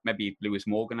that have, maybe Lewis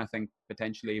Morgan, I think,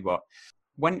 potentially. But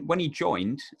when he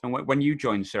joined, and when you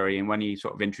joined, Surrey, and when he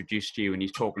sort of introduced you, and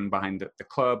he's talking behind the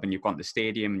club, and you've gone to the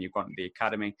stadium, and you've gone to the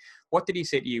academy, what did he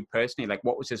say to you personally? Like,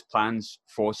 what was his plans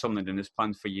for Sunderland and his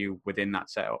plans for you within that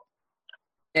setup?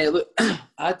 Look,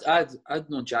 I'd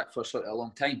known Jack for a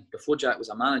long time. Before Jack was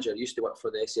a manager, he used to work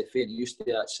for the SFA, and he used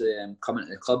to actually come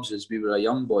into the clubs as we were a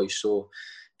young boy. So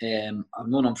I've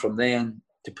known him from then,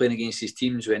 to playing against his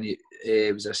teams when he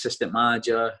was an assistant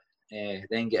manager,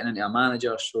 then getting into a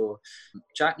manager. So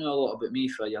Jack knew a lot about me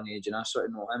for a young age, and I sort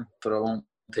of know him for a long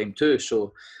time too.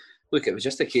 So look, it was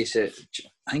just a case that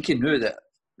I think he knew that,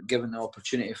 given the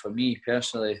opportunity for me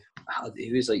personally,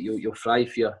 he was like, you'll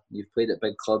thrive here. You've played at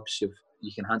big clubs.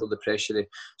 You can handle the pressure of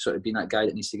sort of being that guy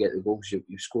that needs to get the goals.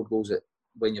 You've scored goals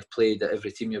when you've played at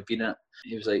every team you've been at.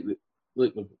 He was like,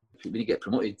 look, we need to get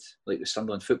promoted, like the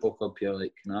Sunderland Football Club here.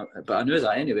 Like, you know, but I knew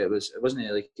that anyway. It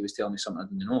wasn't like he was telling me something I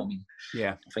didn't know. I mean,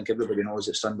 I think everybody knows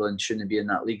that Sunderland shouldn't be in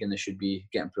that league and they should be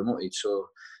getting promoted. So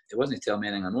it wasn't telling me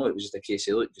anything I know. It was just a case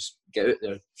of, look, just get out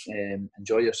there,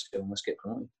 enjoy yourself, and let's get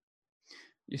promoted.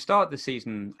 You started the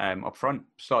season up front,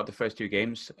 started the first 2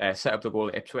 games, set up the goal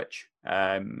at Ipswich.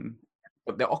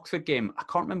 But the Oxford game, I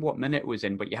can't remember what minute it was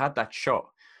in, but you had that shot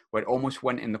where it almost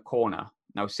went in the corner.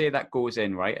 Now, say that goes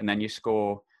in, right? And then you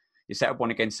set up one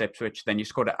against Ipswich, then you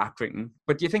scored at Accrington.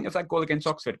 But do you think if that goal against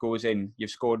Oxford goes in, you've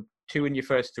scored 2 in your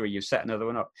first 3, you've set another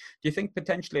one up? Do you think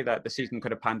potentially that the season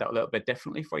could have panned out a little bit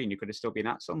differently for you and you could have still been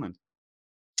at Sunderland?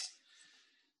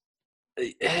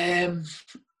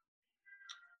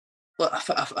 Look,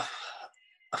 I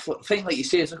think, like you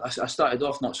say, I started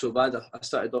off not so bad. I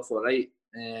started off all right.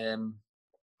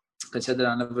 Considering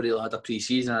I never really had a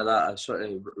pre-season of that, I sort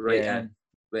of right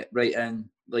in.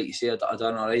 Like you say, I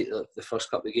done all right. The first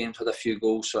couple of games, had a few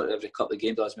goals. Sort of every couple of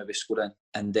games, I was maybe scoring.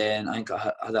 And then I think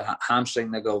I had a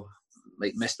hamstring niggle,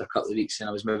 like missed a couple of weeks, and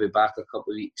I was maybe back a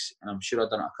couple of weeks. And I'm sure I'd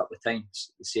done it a couple of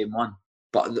times, the same one.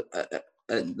 But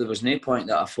there was no point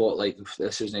that I thought, like,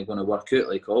 this isn't going to work out.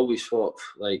 Like, I always thought,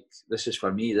 like, this is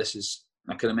for me. This is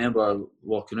I can remember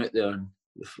walking out there, and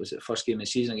was it the first game of the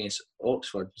season against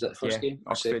Oxford? Was that the first game?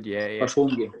 Oxford, yeah. First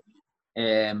home game.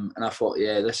 And I thought,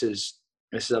 this is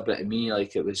a bit of me.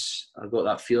 Like, I got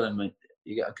that feeling when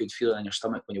you get a good feeling in your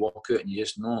stomach when you walk out and you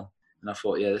just know. And I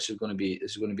thought, this is going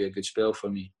to be a good spell for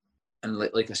me. And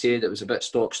like I said, it was a bit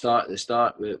stop-start at the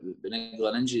start with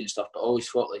England injury and stuff. But I always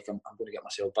thought, like, I'm going to get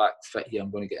myself back fit here.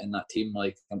 I'm going to get in that team.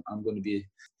 Like, I'm going to be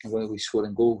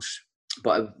scoring goals.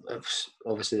 But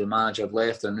obviously the manager had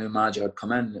left and a new manager had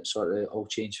come in. It sort of all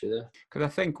changed for there. Because I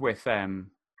think with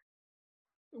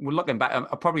well, looking back,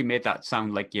 I probably made that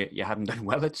sound like you hadn't done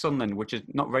well at Sunderland, which is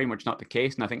not the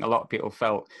case. And I think a lot of people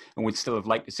felt and would still have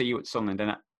liked to see you at Sunderland.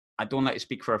 And I don't like to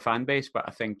speak for a fan base, but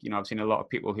I think, I've seen a lot of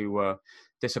people who were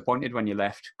disappointed when you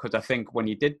left, because I think when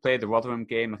you did play the Rotherham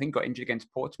game, I think got injured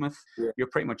against Portsmouth, you're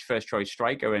pretty much first choice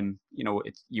striker, and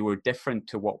you were different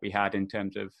to what we had in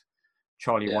terms of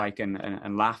Charlie Wyke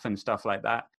and Laugh and stuff like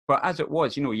that. But as it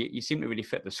was, you seem to really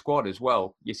fit the squad as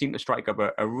well. You seem to strike up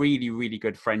a really, really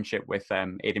good friendship with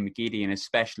Aidan McGeady, and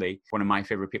especially one of my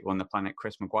favourite people on the planet,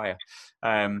 Chris Maguire.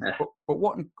 But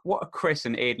what are Chris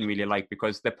and Aidan really like?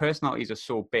 Because their personalities are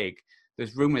so big.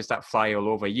 There's rumours that fly all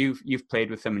over. You've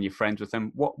played with them and you're friends with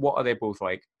them. What are they both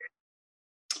like?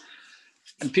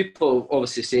 And people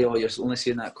obviously say, "Oh, you're only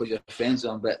saying that because you're friends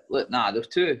with them." But look,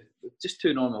 they're just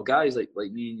two normal guys like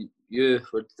me and you.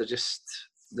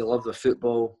 They love their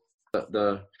football.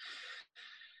 They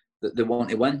want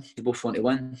to win. They both want to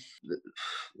win.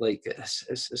 Like,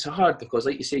 it's hard because,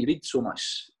 like you say, you read so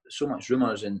much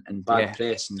rumours and bad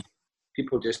press, and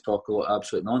people just talk a lot of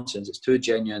absolute nonsense. It's two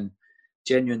genuine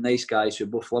nice guys who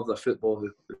both love their football,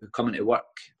 who come into work,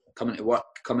 come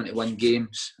into win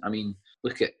games. I mean,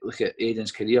 look at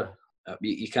Aidan's career.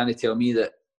 You can't tell me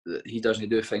that he doesn't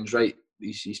do things right.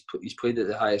 He's played at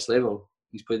the highest level.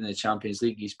 He's played in the Champions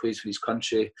League. He's played for his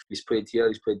country. He's played here.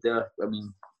 He's played there. I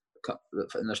mean,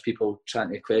 and there's people trying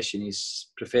to question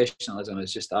his professionalism.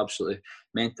 It's just absolutely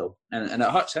mental, and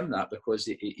it hurts him that, because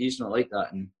he's not like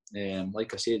that. And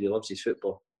like I said, he loves his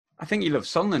football. I think he loves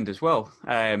Sunderland as well.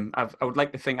 I would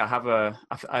like to think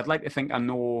I'd like to think I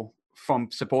know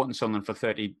from supporting Sunderland for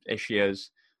 30-ish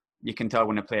years, you can tell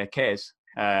when a player cares.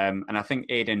 And I think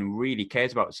Aidan really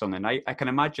cares about Sunderland. I can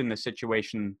imagine the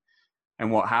situation and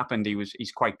what happened.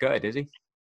 He's quite gutted, is he?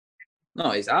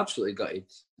 No, he's absolutely gutted.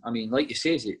 I mean, like you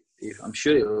say, I'm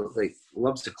sure he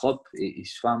loves the club.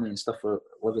 His family and stuff are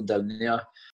living down there.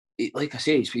 Like I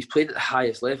say, he's played at the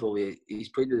highest level. He's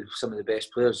played with some of the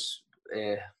best players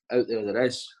out there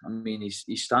is. I mean, his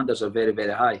standards are very,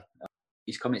 very high.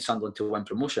 He's come to Sunderland to win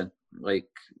promotion.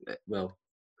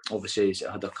 Obviously he's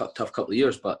had a tough couple of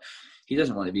years, but he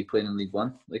doesn't want to be playing in League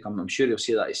One. Like, I'm sure he'll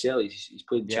say that himself. He's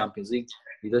played in the Champions League.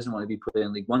 He doesn't want to be playing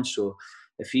in League One. So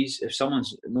if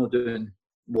someone's not doing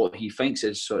what he thinks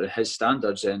is sort of his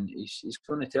standards, then he's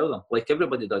going to tell them. Like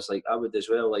everybody does. Like I would as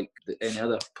well. Like any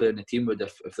other player in the team would,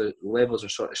 if the levels are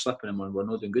sort of slipping and we're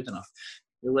not doing good enough,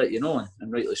 he'll let you know,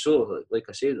 and rightly so. Like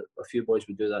I said, a few boys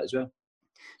would do that as well.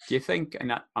 Do you think,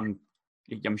 and I'm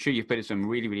sure you've played with some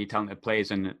really, really talented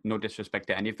players, and no disrespect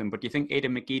to any of them, but do you think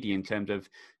Aidan McGeady, in terms of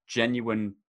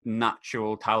genuine,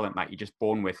 natural talent that you're just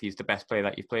born with, he's the best player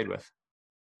that you've played with?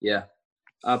 Yeah,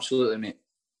 absolutely, mate.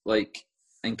 Like,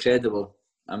 incredible.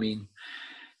 I mean,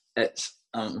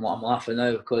 I'm laughing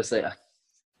now because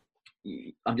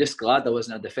I'm just glad I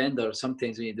wasn't a defender.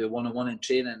 Sometimes when you do 1-on-1 in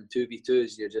training,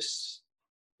 2v2s, you just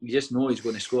know he's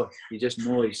going to score. You just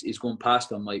know he's going past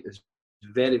them. Like, it's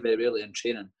very, very rarely in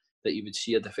training that you would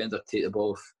see a defender take the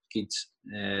ball off kids.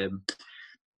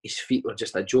 His feet were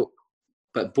just a joke,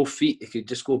 but both feet, he could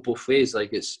just go both ways.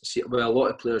 Like, with a lot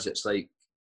of players, it's like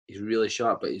he's really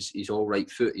sharp, but he's all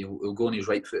right foot. He'll go on his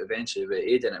right foot eventually. But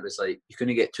Aidan, it was like you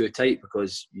couldn't get too tight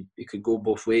because he could go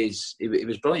both ways. He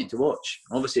was brilliant to watch.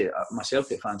 Obviously, I'm a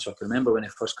Celtic fan, so I can remember when he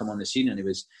first came on the scene, and he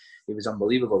was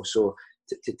unbelievable. So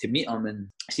to meet him and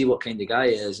see what kind of guy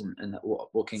he is and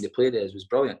what kind of player he is was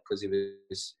brilliant, because he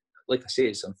was, like I say,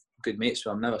 he's some good mates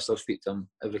with him now. I still speak to him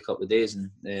every couple of days, and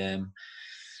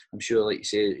I'm sure, like you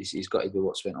say, he's got to do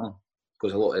what's went on,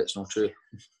 because a lot of it's not true.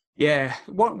 Yeah,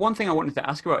 one thing I wanted to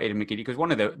ask about Aidan McGeady, because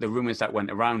one of the rumours that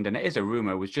went around, and it is a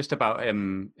rumour, was just about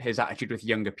his attitude with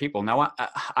younger people. Now,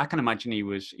 I can imagine he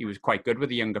was quite good with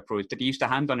the younger pros. Did he used to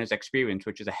hand on his experience,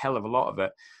 which is a hell of a lot of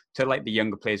it, to like the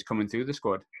younger players coming through the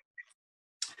squad?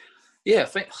 Yeah, I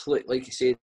think, like you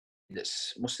said,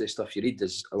 it's most of the stuff you read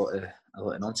is a lot of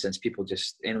nonsense.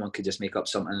 Anyone could just make up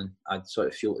something and I'd sort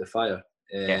of fuel the fire.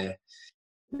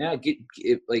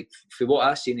 Like for what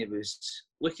I've seen, it was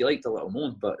he liked a little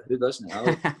moan, but who doesn't? I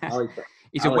like it.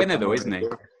 He's a winner though, isn't he?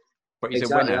 But he's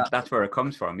exactly a winner. That's where it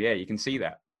comes from. Yeah, you can see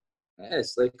that. It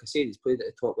is, like I said, he's played at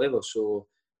the top level. So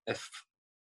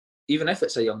even if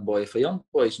it's a young boy, if a young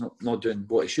boy's not doing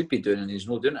what he should be doing and he's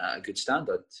not doing it at a good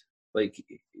standard, like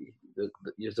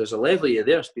there's a level of you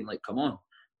there. It's been like, come on,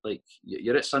 like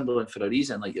you're at Sunderland for a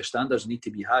reason. Like your standards need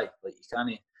to be high. Like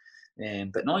you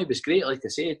can't. But no, he was great. Like I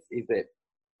said,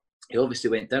 he obviously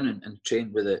went down and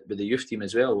trained with the youth team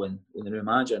as well when the new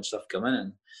manager and stuff come in.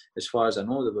 And as far as I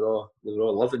know, they were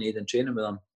all loving it and training with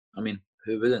him. I mean,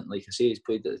 who wouldn't? Like I say, he's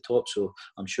played at the top, so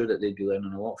I'm sure that they'd be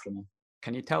learning a lot from him.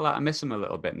 Can you tell that I miss him a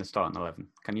little bit in the starting 11?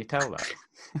 Can you tell that?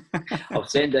 I'll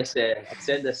send this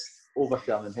over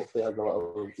to him and hopefully have a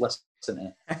little listen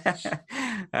to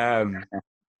it.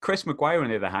 Chris Maguire, on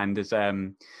the other hand, is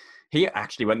he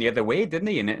actually went the other way, didn't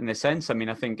he? In a sense, I mean,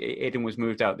 I think Aidan was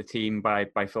moved out of the team by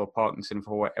Phil Parkinson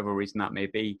for whatever reason that may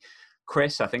be.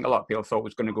 Chris, I think a lot of people thought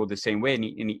was going to go the same way, and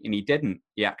he didn't.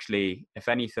 He actually, if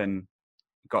anything,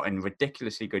 got in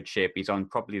ridiculously good shape. He's on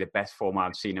probably the best form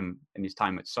I've seen him in his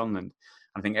time at Sunderland.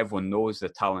 I think everyone knows the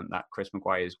talent that Chris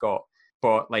Maguire's got.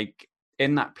 But like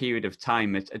in that period of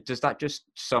time, does that just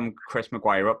sum Chris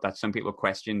Maguire up that some people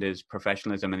questioned his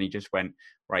professionalism and he just went,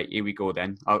 right, here we go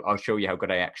then. I'll show you how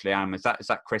good I actually am. Is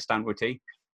that Chris Danwood?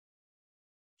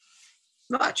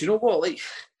 No, do you know what? Like,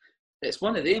 it's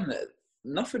one of them that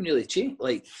nothing really changed.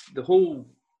 Like the whole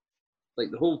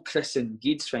Chris and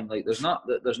Geeds thing. Like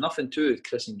there's nothing to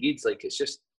Chris and Geeds. Like it's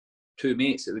just two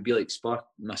mates. It would be like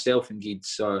myself and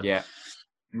Geeds, or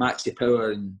Maxi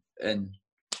Power and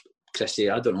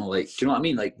Chrissy. I don't know. Like, do you know what I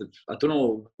mean? Like, I don't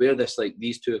know where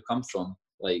these two have come from.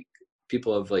 Like,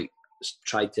 people have like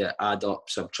tried to add up,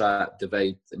 subtract,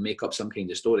 divide, and make up some kind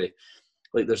of story.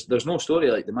 Like, there's no story.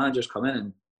 Like, the manager's come in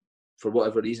and for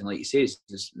whatever reason, like he says,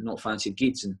 he's not fancied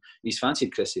Geeds and he's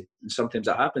fancied Chrissy. And sometimes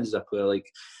that happens as a player.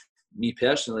 Like me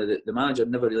personally, the manager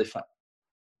never really.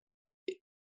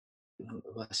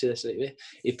 I say this the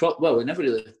right way. He never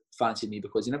really fancied me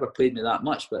because he never played me that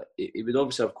much. But he would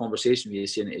obviously have a conversation with you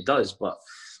saying that he does. But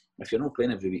if you're not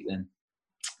playing every week, then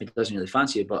he doesn't really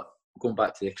fancy you. But going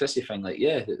back to the Chrissy thing, like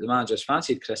the manager's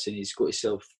fancied Chris and he's got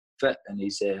himself fit and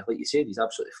he's like you said, he's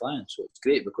absolutely flying. So it's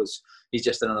great because he's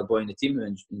just another boy in the team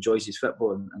who enjoys his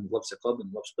football and loves the club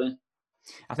and loves playing.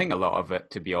 I think a lot of it,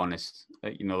 to be honest,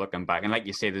 looking back, and like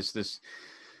you say, there's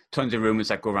tons of rumours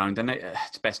that go around, and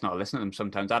it's best not to listen to them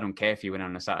sometimes. I don't care if you win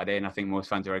on a Saturday, and I think most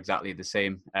fans are exactly the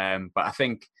same. But I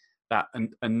think that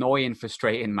annoying,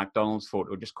 frustrating McDonald's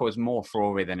photo just caused more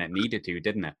furore than it needed to,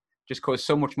 didn't it? Just caused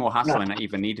so much more hassle than it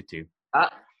even needed to.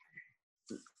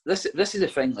 This is the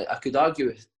thing. Like I could argue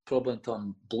with probably until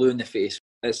I'm blue in the face.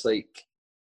 It's like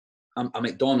a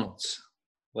McDonald's.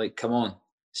 Like, come on.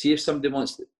 See if somebody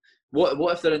wants to,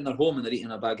 what if they're in their home and they're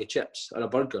eating a bag of chips or a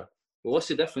burger? Well, what's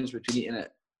the difference between eating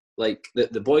it? Like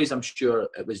the boys, I'm sure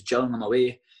it was Gillingham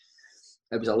away.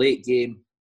 It was a late game.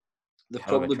 They've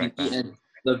probably been eating.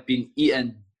 They've been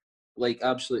eating like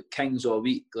absolute kings all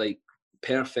week, like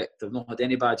perfect. They've not had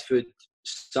any bad food.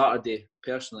 Saturday,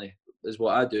 personally, is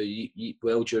what I do. You eat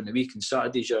well during the week, and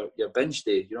Saturday's your binge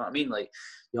day. You know what I mean? Like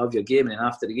you have your game, and then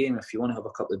after the game, if you want to have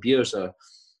a couple of beers or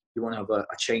you want to have a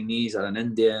Chinese or an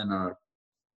Indian or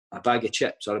a bag of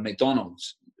chips or a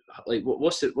McDonald's, like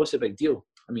what's the big deal?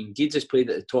 I mean, Geeds has played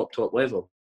at the top level.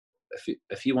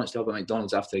 If he wants to have a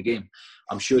McDonald's after a game,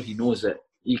 I'm sure he knows that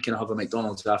he can have a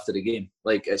McDonald's after the game.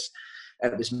 Like it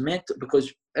was meant to,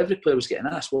 because every player was getting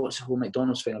asked, what's the whole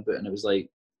McDonald's thing about? And it was like,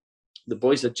 the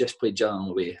boys had just played Gillingham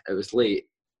away. It was late.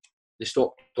 They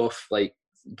stopped off like,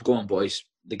 go on boys.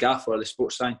 The gaffer, the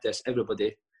sports scientist,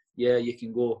 everybody, yeah, you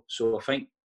can go. So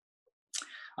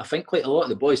I think quite a lot of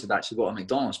the boys had actually got a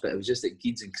McDonald's, but it was just that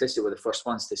Geeds and Christie were the first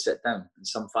ones to sit down, and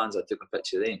some fans that took a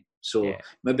picture of them. So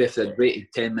maybe if they'd waited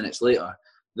 10 minutes later,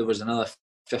 there was another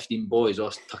 15 boys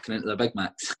all tucking into the Big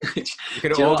Macs. You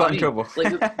could have all got in trouble.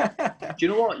 Like, do you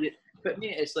know what? But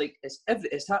mate, it's like it's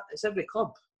every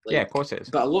club. Like, yeah, of course it is.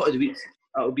 But a lot of the weeks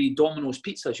it'll be Domino's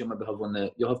pizzas. You'll maybe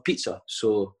have you'll have pizza.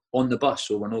 So on the bus,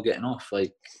 so we're not getting off.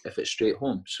 Like if it's straight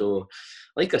home. So,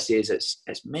 like I say,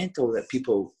 it's mental that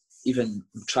people even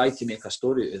try to make a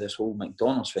story out of this whole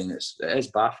McDonald's thing. It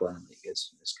is baffling. Like,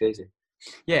 it's crazy.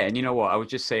 Yeah, and you know what? I was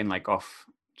just saying, like off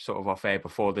air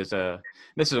before. This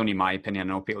is only my opinion.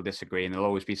 I know people disagree, and there'll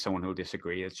always be someone who'll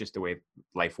disagree. It's just the way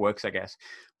life works, I guess.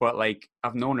 But like,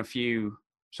 I've known a few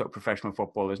sort of professional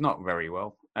footballers, not very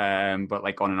well, but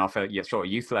like on and off at sort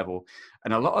of youth level.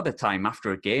 And a lot of the time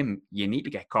after a game, you need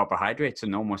to get carbohydrates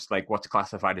and almost like what's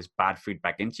classified as bad food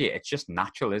back into you. It's just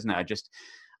natural, isn't it?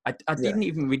 I didn't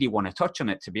even really want to touch on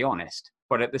it, to be honest.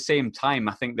 But at the same time,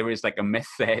 I think there is like a myth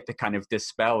there to kind of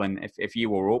dispel. And if you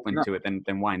were open to it,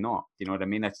 then why not? You know what I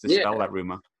mean? Let's dispel that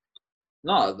rumour.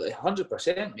 No,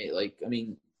 100%, mate. Like, I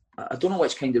mean, I don't know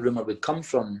which kind of rumour would come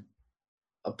from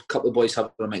a couple of boys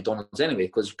having a McDonald's anyway,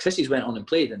 because Chrissy's went on and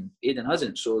played and Aidan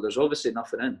hasn't, so there's obviously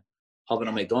nothing in having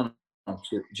a McDonald's.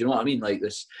 Do you know what I mean? Like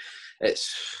this,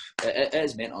 it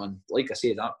is meant on. Like I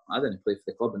said, I didn't play for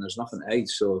the club and there's nothing to hide.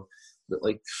 So, but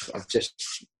like I've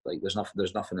just like there's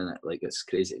nothing in it. Like it's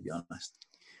crazy, to be honest.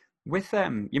 With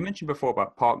you mentioned before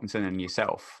about Parkinson and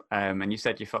yourself, and you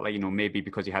said you felt like, you know, maybe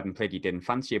because you hadn't played, you didn't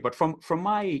fancy it. But from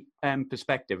my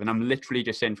perspective, and I'm literally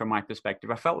just saying from my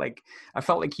perspective, I felt like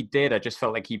he did. I just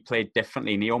felt like he played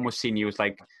differently, and he almost seen you as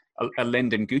like a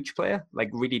Lyndon Gooch player, like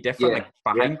really different, like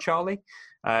behind Charlie.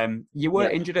 You were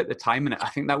injured at the time, and I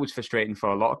think that was frustrating for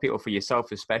a lot of people, for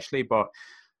yourself especially. But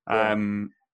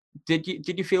did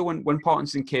you feel when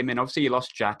Parkinson came in? Obviously, you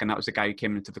lost Jack, and that was the guy who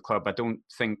came into the club. I don't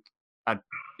think I'd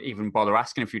even bother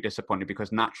asking if you're disappointed,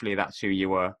 because naturally that's who you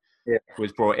were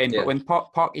was brought in. But when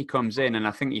Parky comes in, and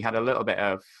I think he had a little bit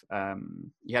of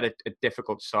he had a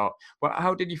difficult start. Well,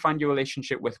 how did you find your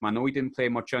relationship with him? I know he didn't play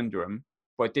much under him,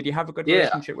 but did you have a good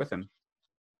relationship with him?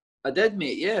 I did,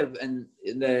 mate. Yeah, and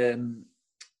the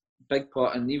Big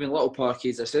Part and even Little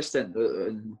Parky's assistant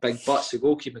and Big Butts, the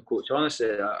goalkeeping coach. Honestly,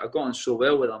 I got on so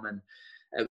well with him, and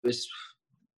it was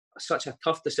such a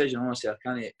tough decision. Honestly, I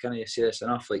can't say this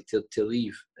enough. Like to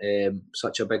leave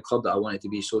such a big club that I wanted to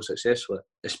be so successful at,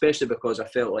 especially because I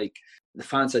felt like the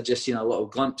fans had just seen a little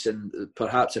glimpse, and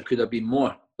perhaps there could have been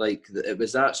more. Like it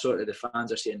was that sort of, the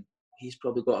fans are saying he's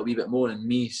probably got a wee bit more, and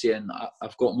me saying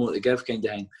I've got more to give kind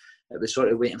of thing. It was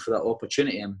sort of waiting for that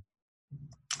opportunity, and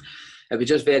it was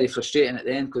just very frustrating at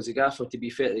the end, because the gaffer, to be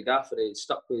fair to the gaffer, he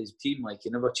stuck with his team. Like, he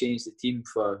never changed the team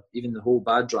for even the whole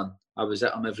bad run. I was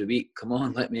at him every week, come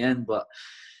on, let me in. But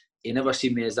he never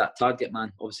seen me as that target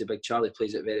man. Obviously, Big Charlie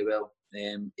plays it very well.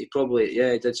 He probably,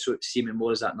 he did see me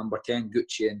more as that number 10,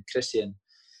 Gucci and Chrissy, and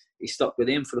he stuck with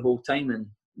them for the whole time.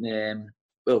 And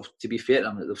well, to be fair to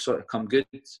them, they've sort of come good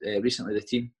recently, the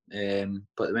team.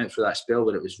 But they went through that spell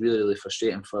where it was really, really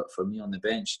frustrating for me on the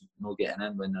bench, not getting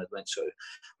in when I went sort of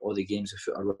all the games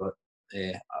were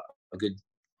a good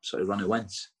sort of run of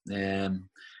wins.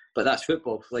 But that's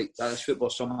football. Like, that's football.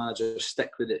 Some managers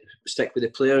stick with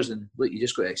the players, and look, you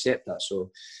just got to accept that.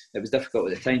 So it was difficult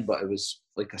at the time, but it was,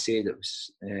 like I said, it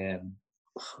was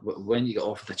when you get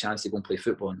offered a chance to go and play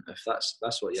football, and if that's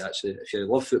what you actually, if you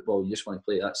love football, you just want to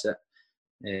play, that's it.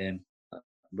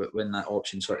 But when that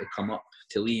option sort of come up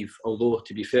to leave, although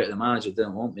to be fair to the manager,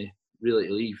 didn't want me really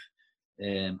to leave,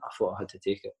 I thought I had to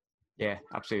take it. Yeah,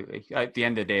 absolutely. At the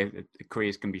end of the day, the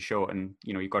careers can be short, and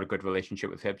you know, you've got a good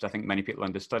relationship with Hibs. I think many people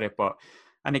understood it, but,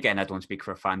 and again, I don't speak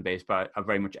for a fan base, but I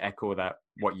very much echo that,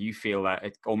 what you feel, that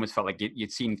it almost felt like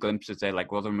you'd seen glimpses there,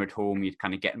 like Rotherham at home, you'd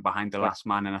kind of getting behind the last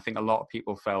man, and I think a lot of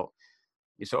people felt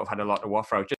you sort of had a lot to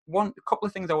offer out. Just a couple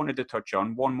of things I wanted to touch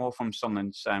on. One more from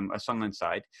Sunderland's Sunderland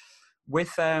side.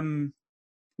 With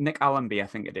Nick Allenby, I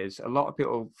think it is, a lot of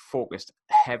people focused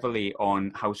heavily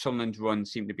on how Sunderland's run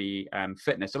seemed to be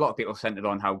fitness. A lot of people centred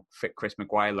on how fit Chris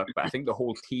Maguire looked, but I think the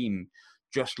whole team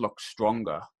just looked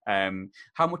stronger.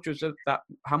 How much of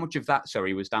that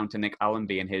was down to Nick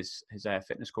Allenby and his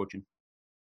fitness coaching?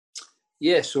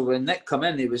 Yeah, so when Nick come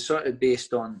in, it was sort of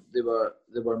based on, they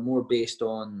were more based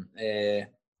on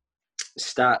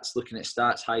stats, looking at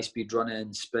stats, high speed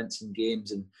running, sprints and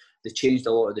games, and they changed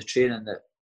a lot of the training that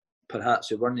perhaps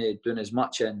we weren't doing as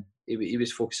much in. He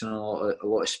was focusing on a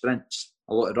lot of sprints,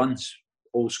 a lot of runs,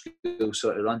 old school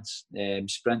sort of runs,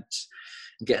 sprints,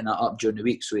 and getting that up during the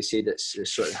week. So he said it's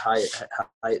sort of high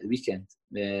at the weekend.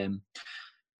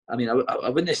 I mean, I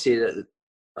wouldn't say that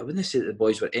the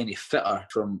boys were any fitter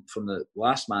from the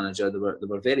last manager. They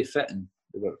were very fit, and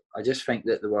I just think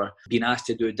that they were being asked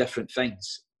to do different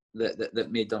things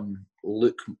that made them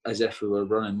look as if we were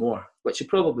running more, which they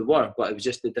probably were, but it was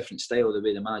just a different style, the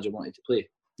way the manager wanted to play.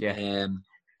 Yeah.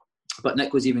 But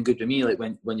Nick was even good with me, like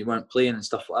when you weren't playing and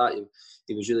stuff like that,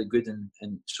 he was really good and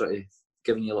sort of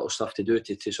giving you a little stuff to do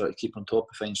to sort of keep on top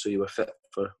of things, so you were fit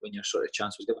for when your sort of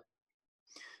chance was given.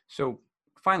 So,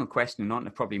 final question, not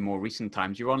in probably more recent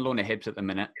times. You're on loan at Hibs at the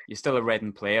minute. You're still a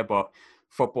Reading player, but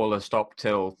football has stopped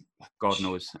till God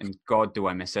knows, and God do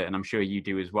I miss it, and I'm sure you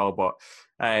do as well. But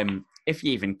if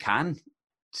you even can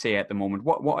say at the moment,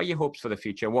 what are your hopes for the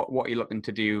future? What are you looking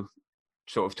to do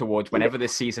sort of towards whenever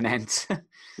this season ends?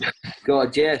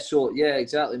 God, yeah. So, yeah,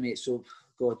 exactly, mate. So,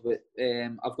 God,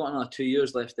 I've got another 2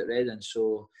 years left at Reading,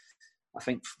 so I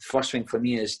think first thing for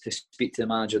me is to speak to the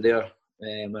manager there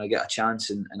when I get a chance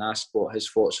and ask what his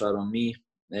thoughts are on me.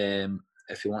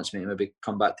 If he wants me to maybe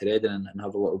come back to Reading and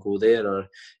have a little go there, or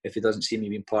if he doesn't see me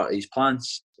being part of his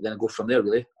plans, then I go from there,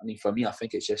 really. I mean, for me, I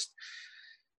think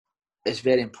it's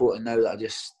very important now that I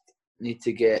just need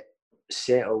to get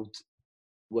settled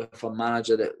with a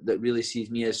manager that really sees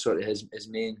me as sort of his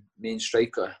main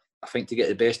striker. I think to get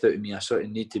the best out of me, I sort of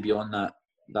need to be on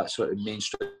that sort of main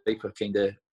striker kind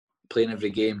of playing every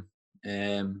game.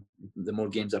 The more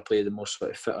games I play, the more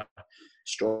sort of fitter,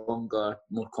 stronger,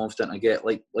 more confident I get,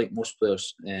 like most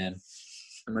players. And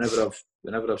whenever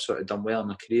I've sort of done well in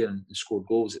my career and scored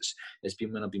goals, it's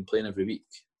been when I've been playing every week.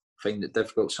 I find it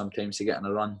difficult sometimes to get in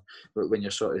a run, but when you're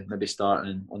sort of maybe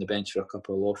starting on the bench for a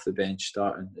couple, off the bench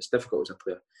starting, it's difficult as a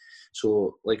player.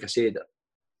 So, like I said,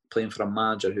 playing for a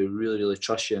manager who really, really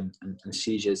trusts you and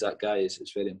sees you as that guy is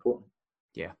very important.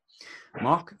 Yeah.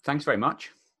 Mark, thanks very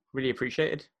much. Really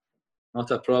appreciate it.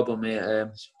 Not a problem, mate.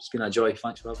 It's been a joy.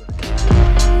 Thanks for having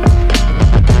me.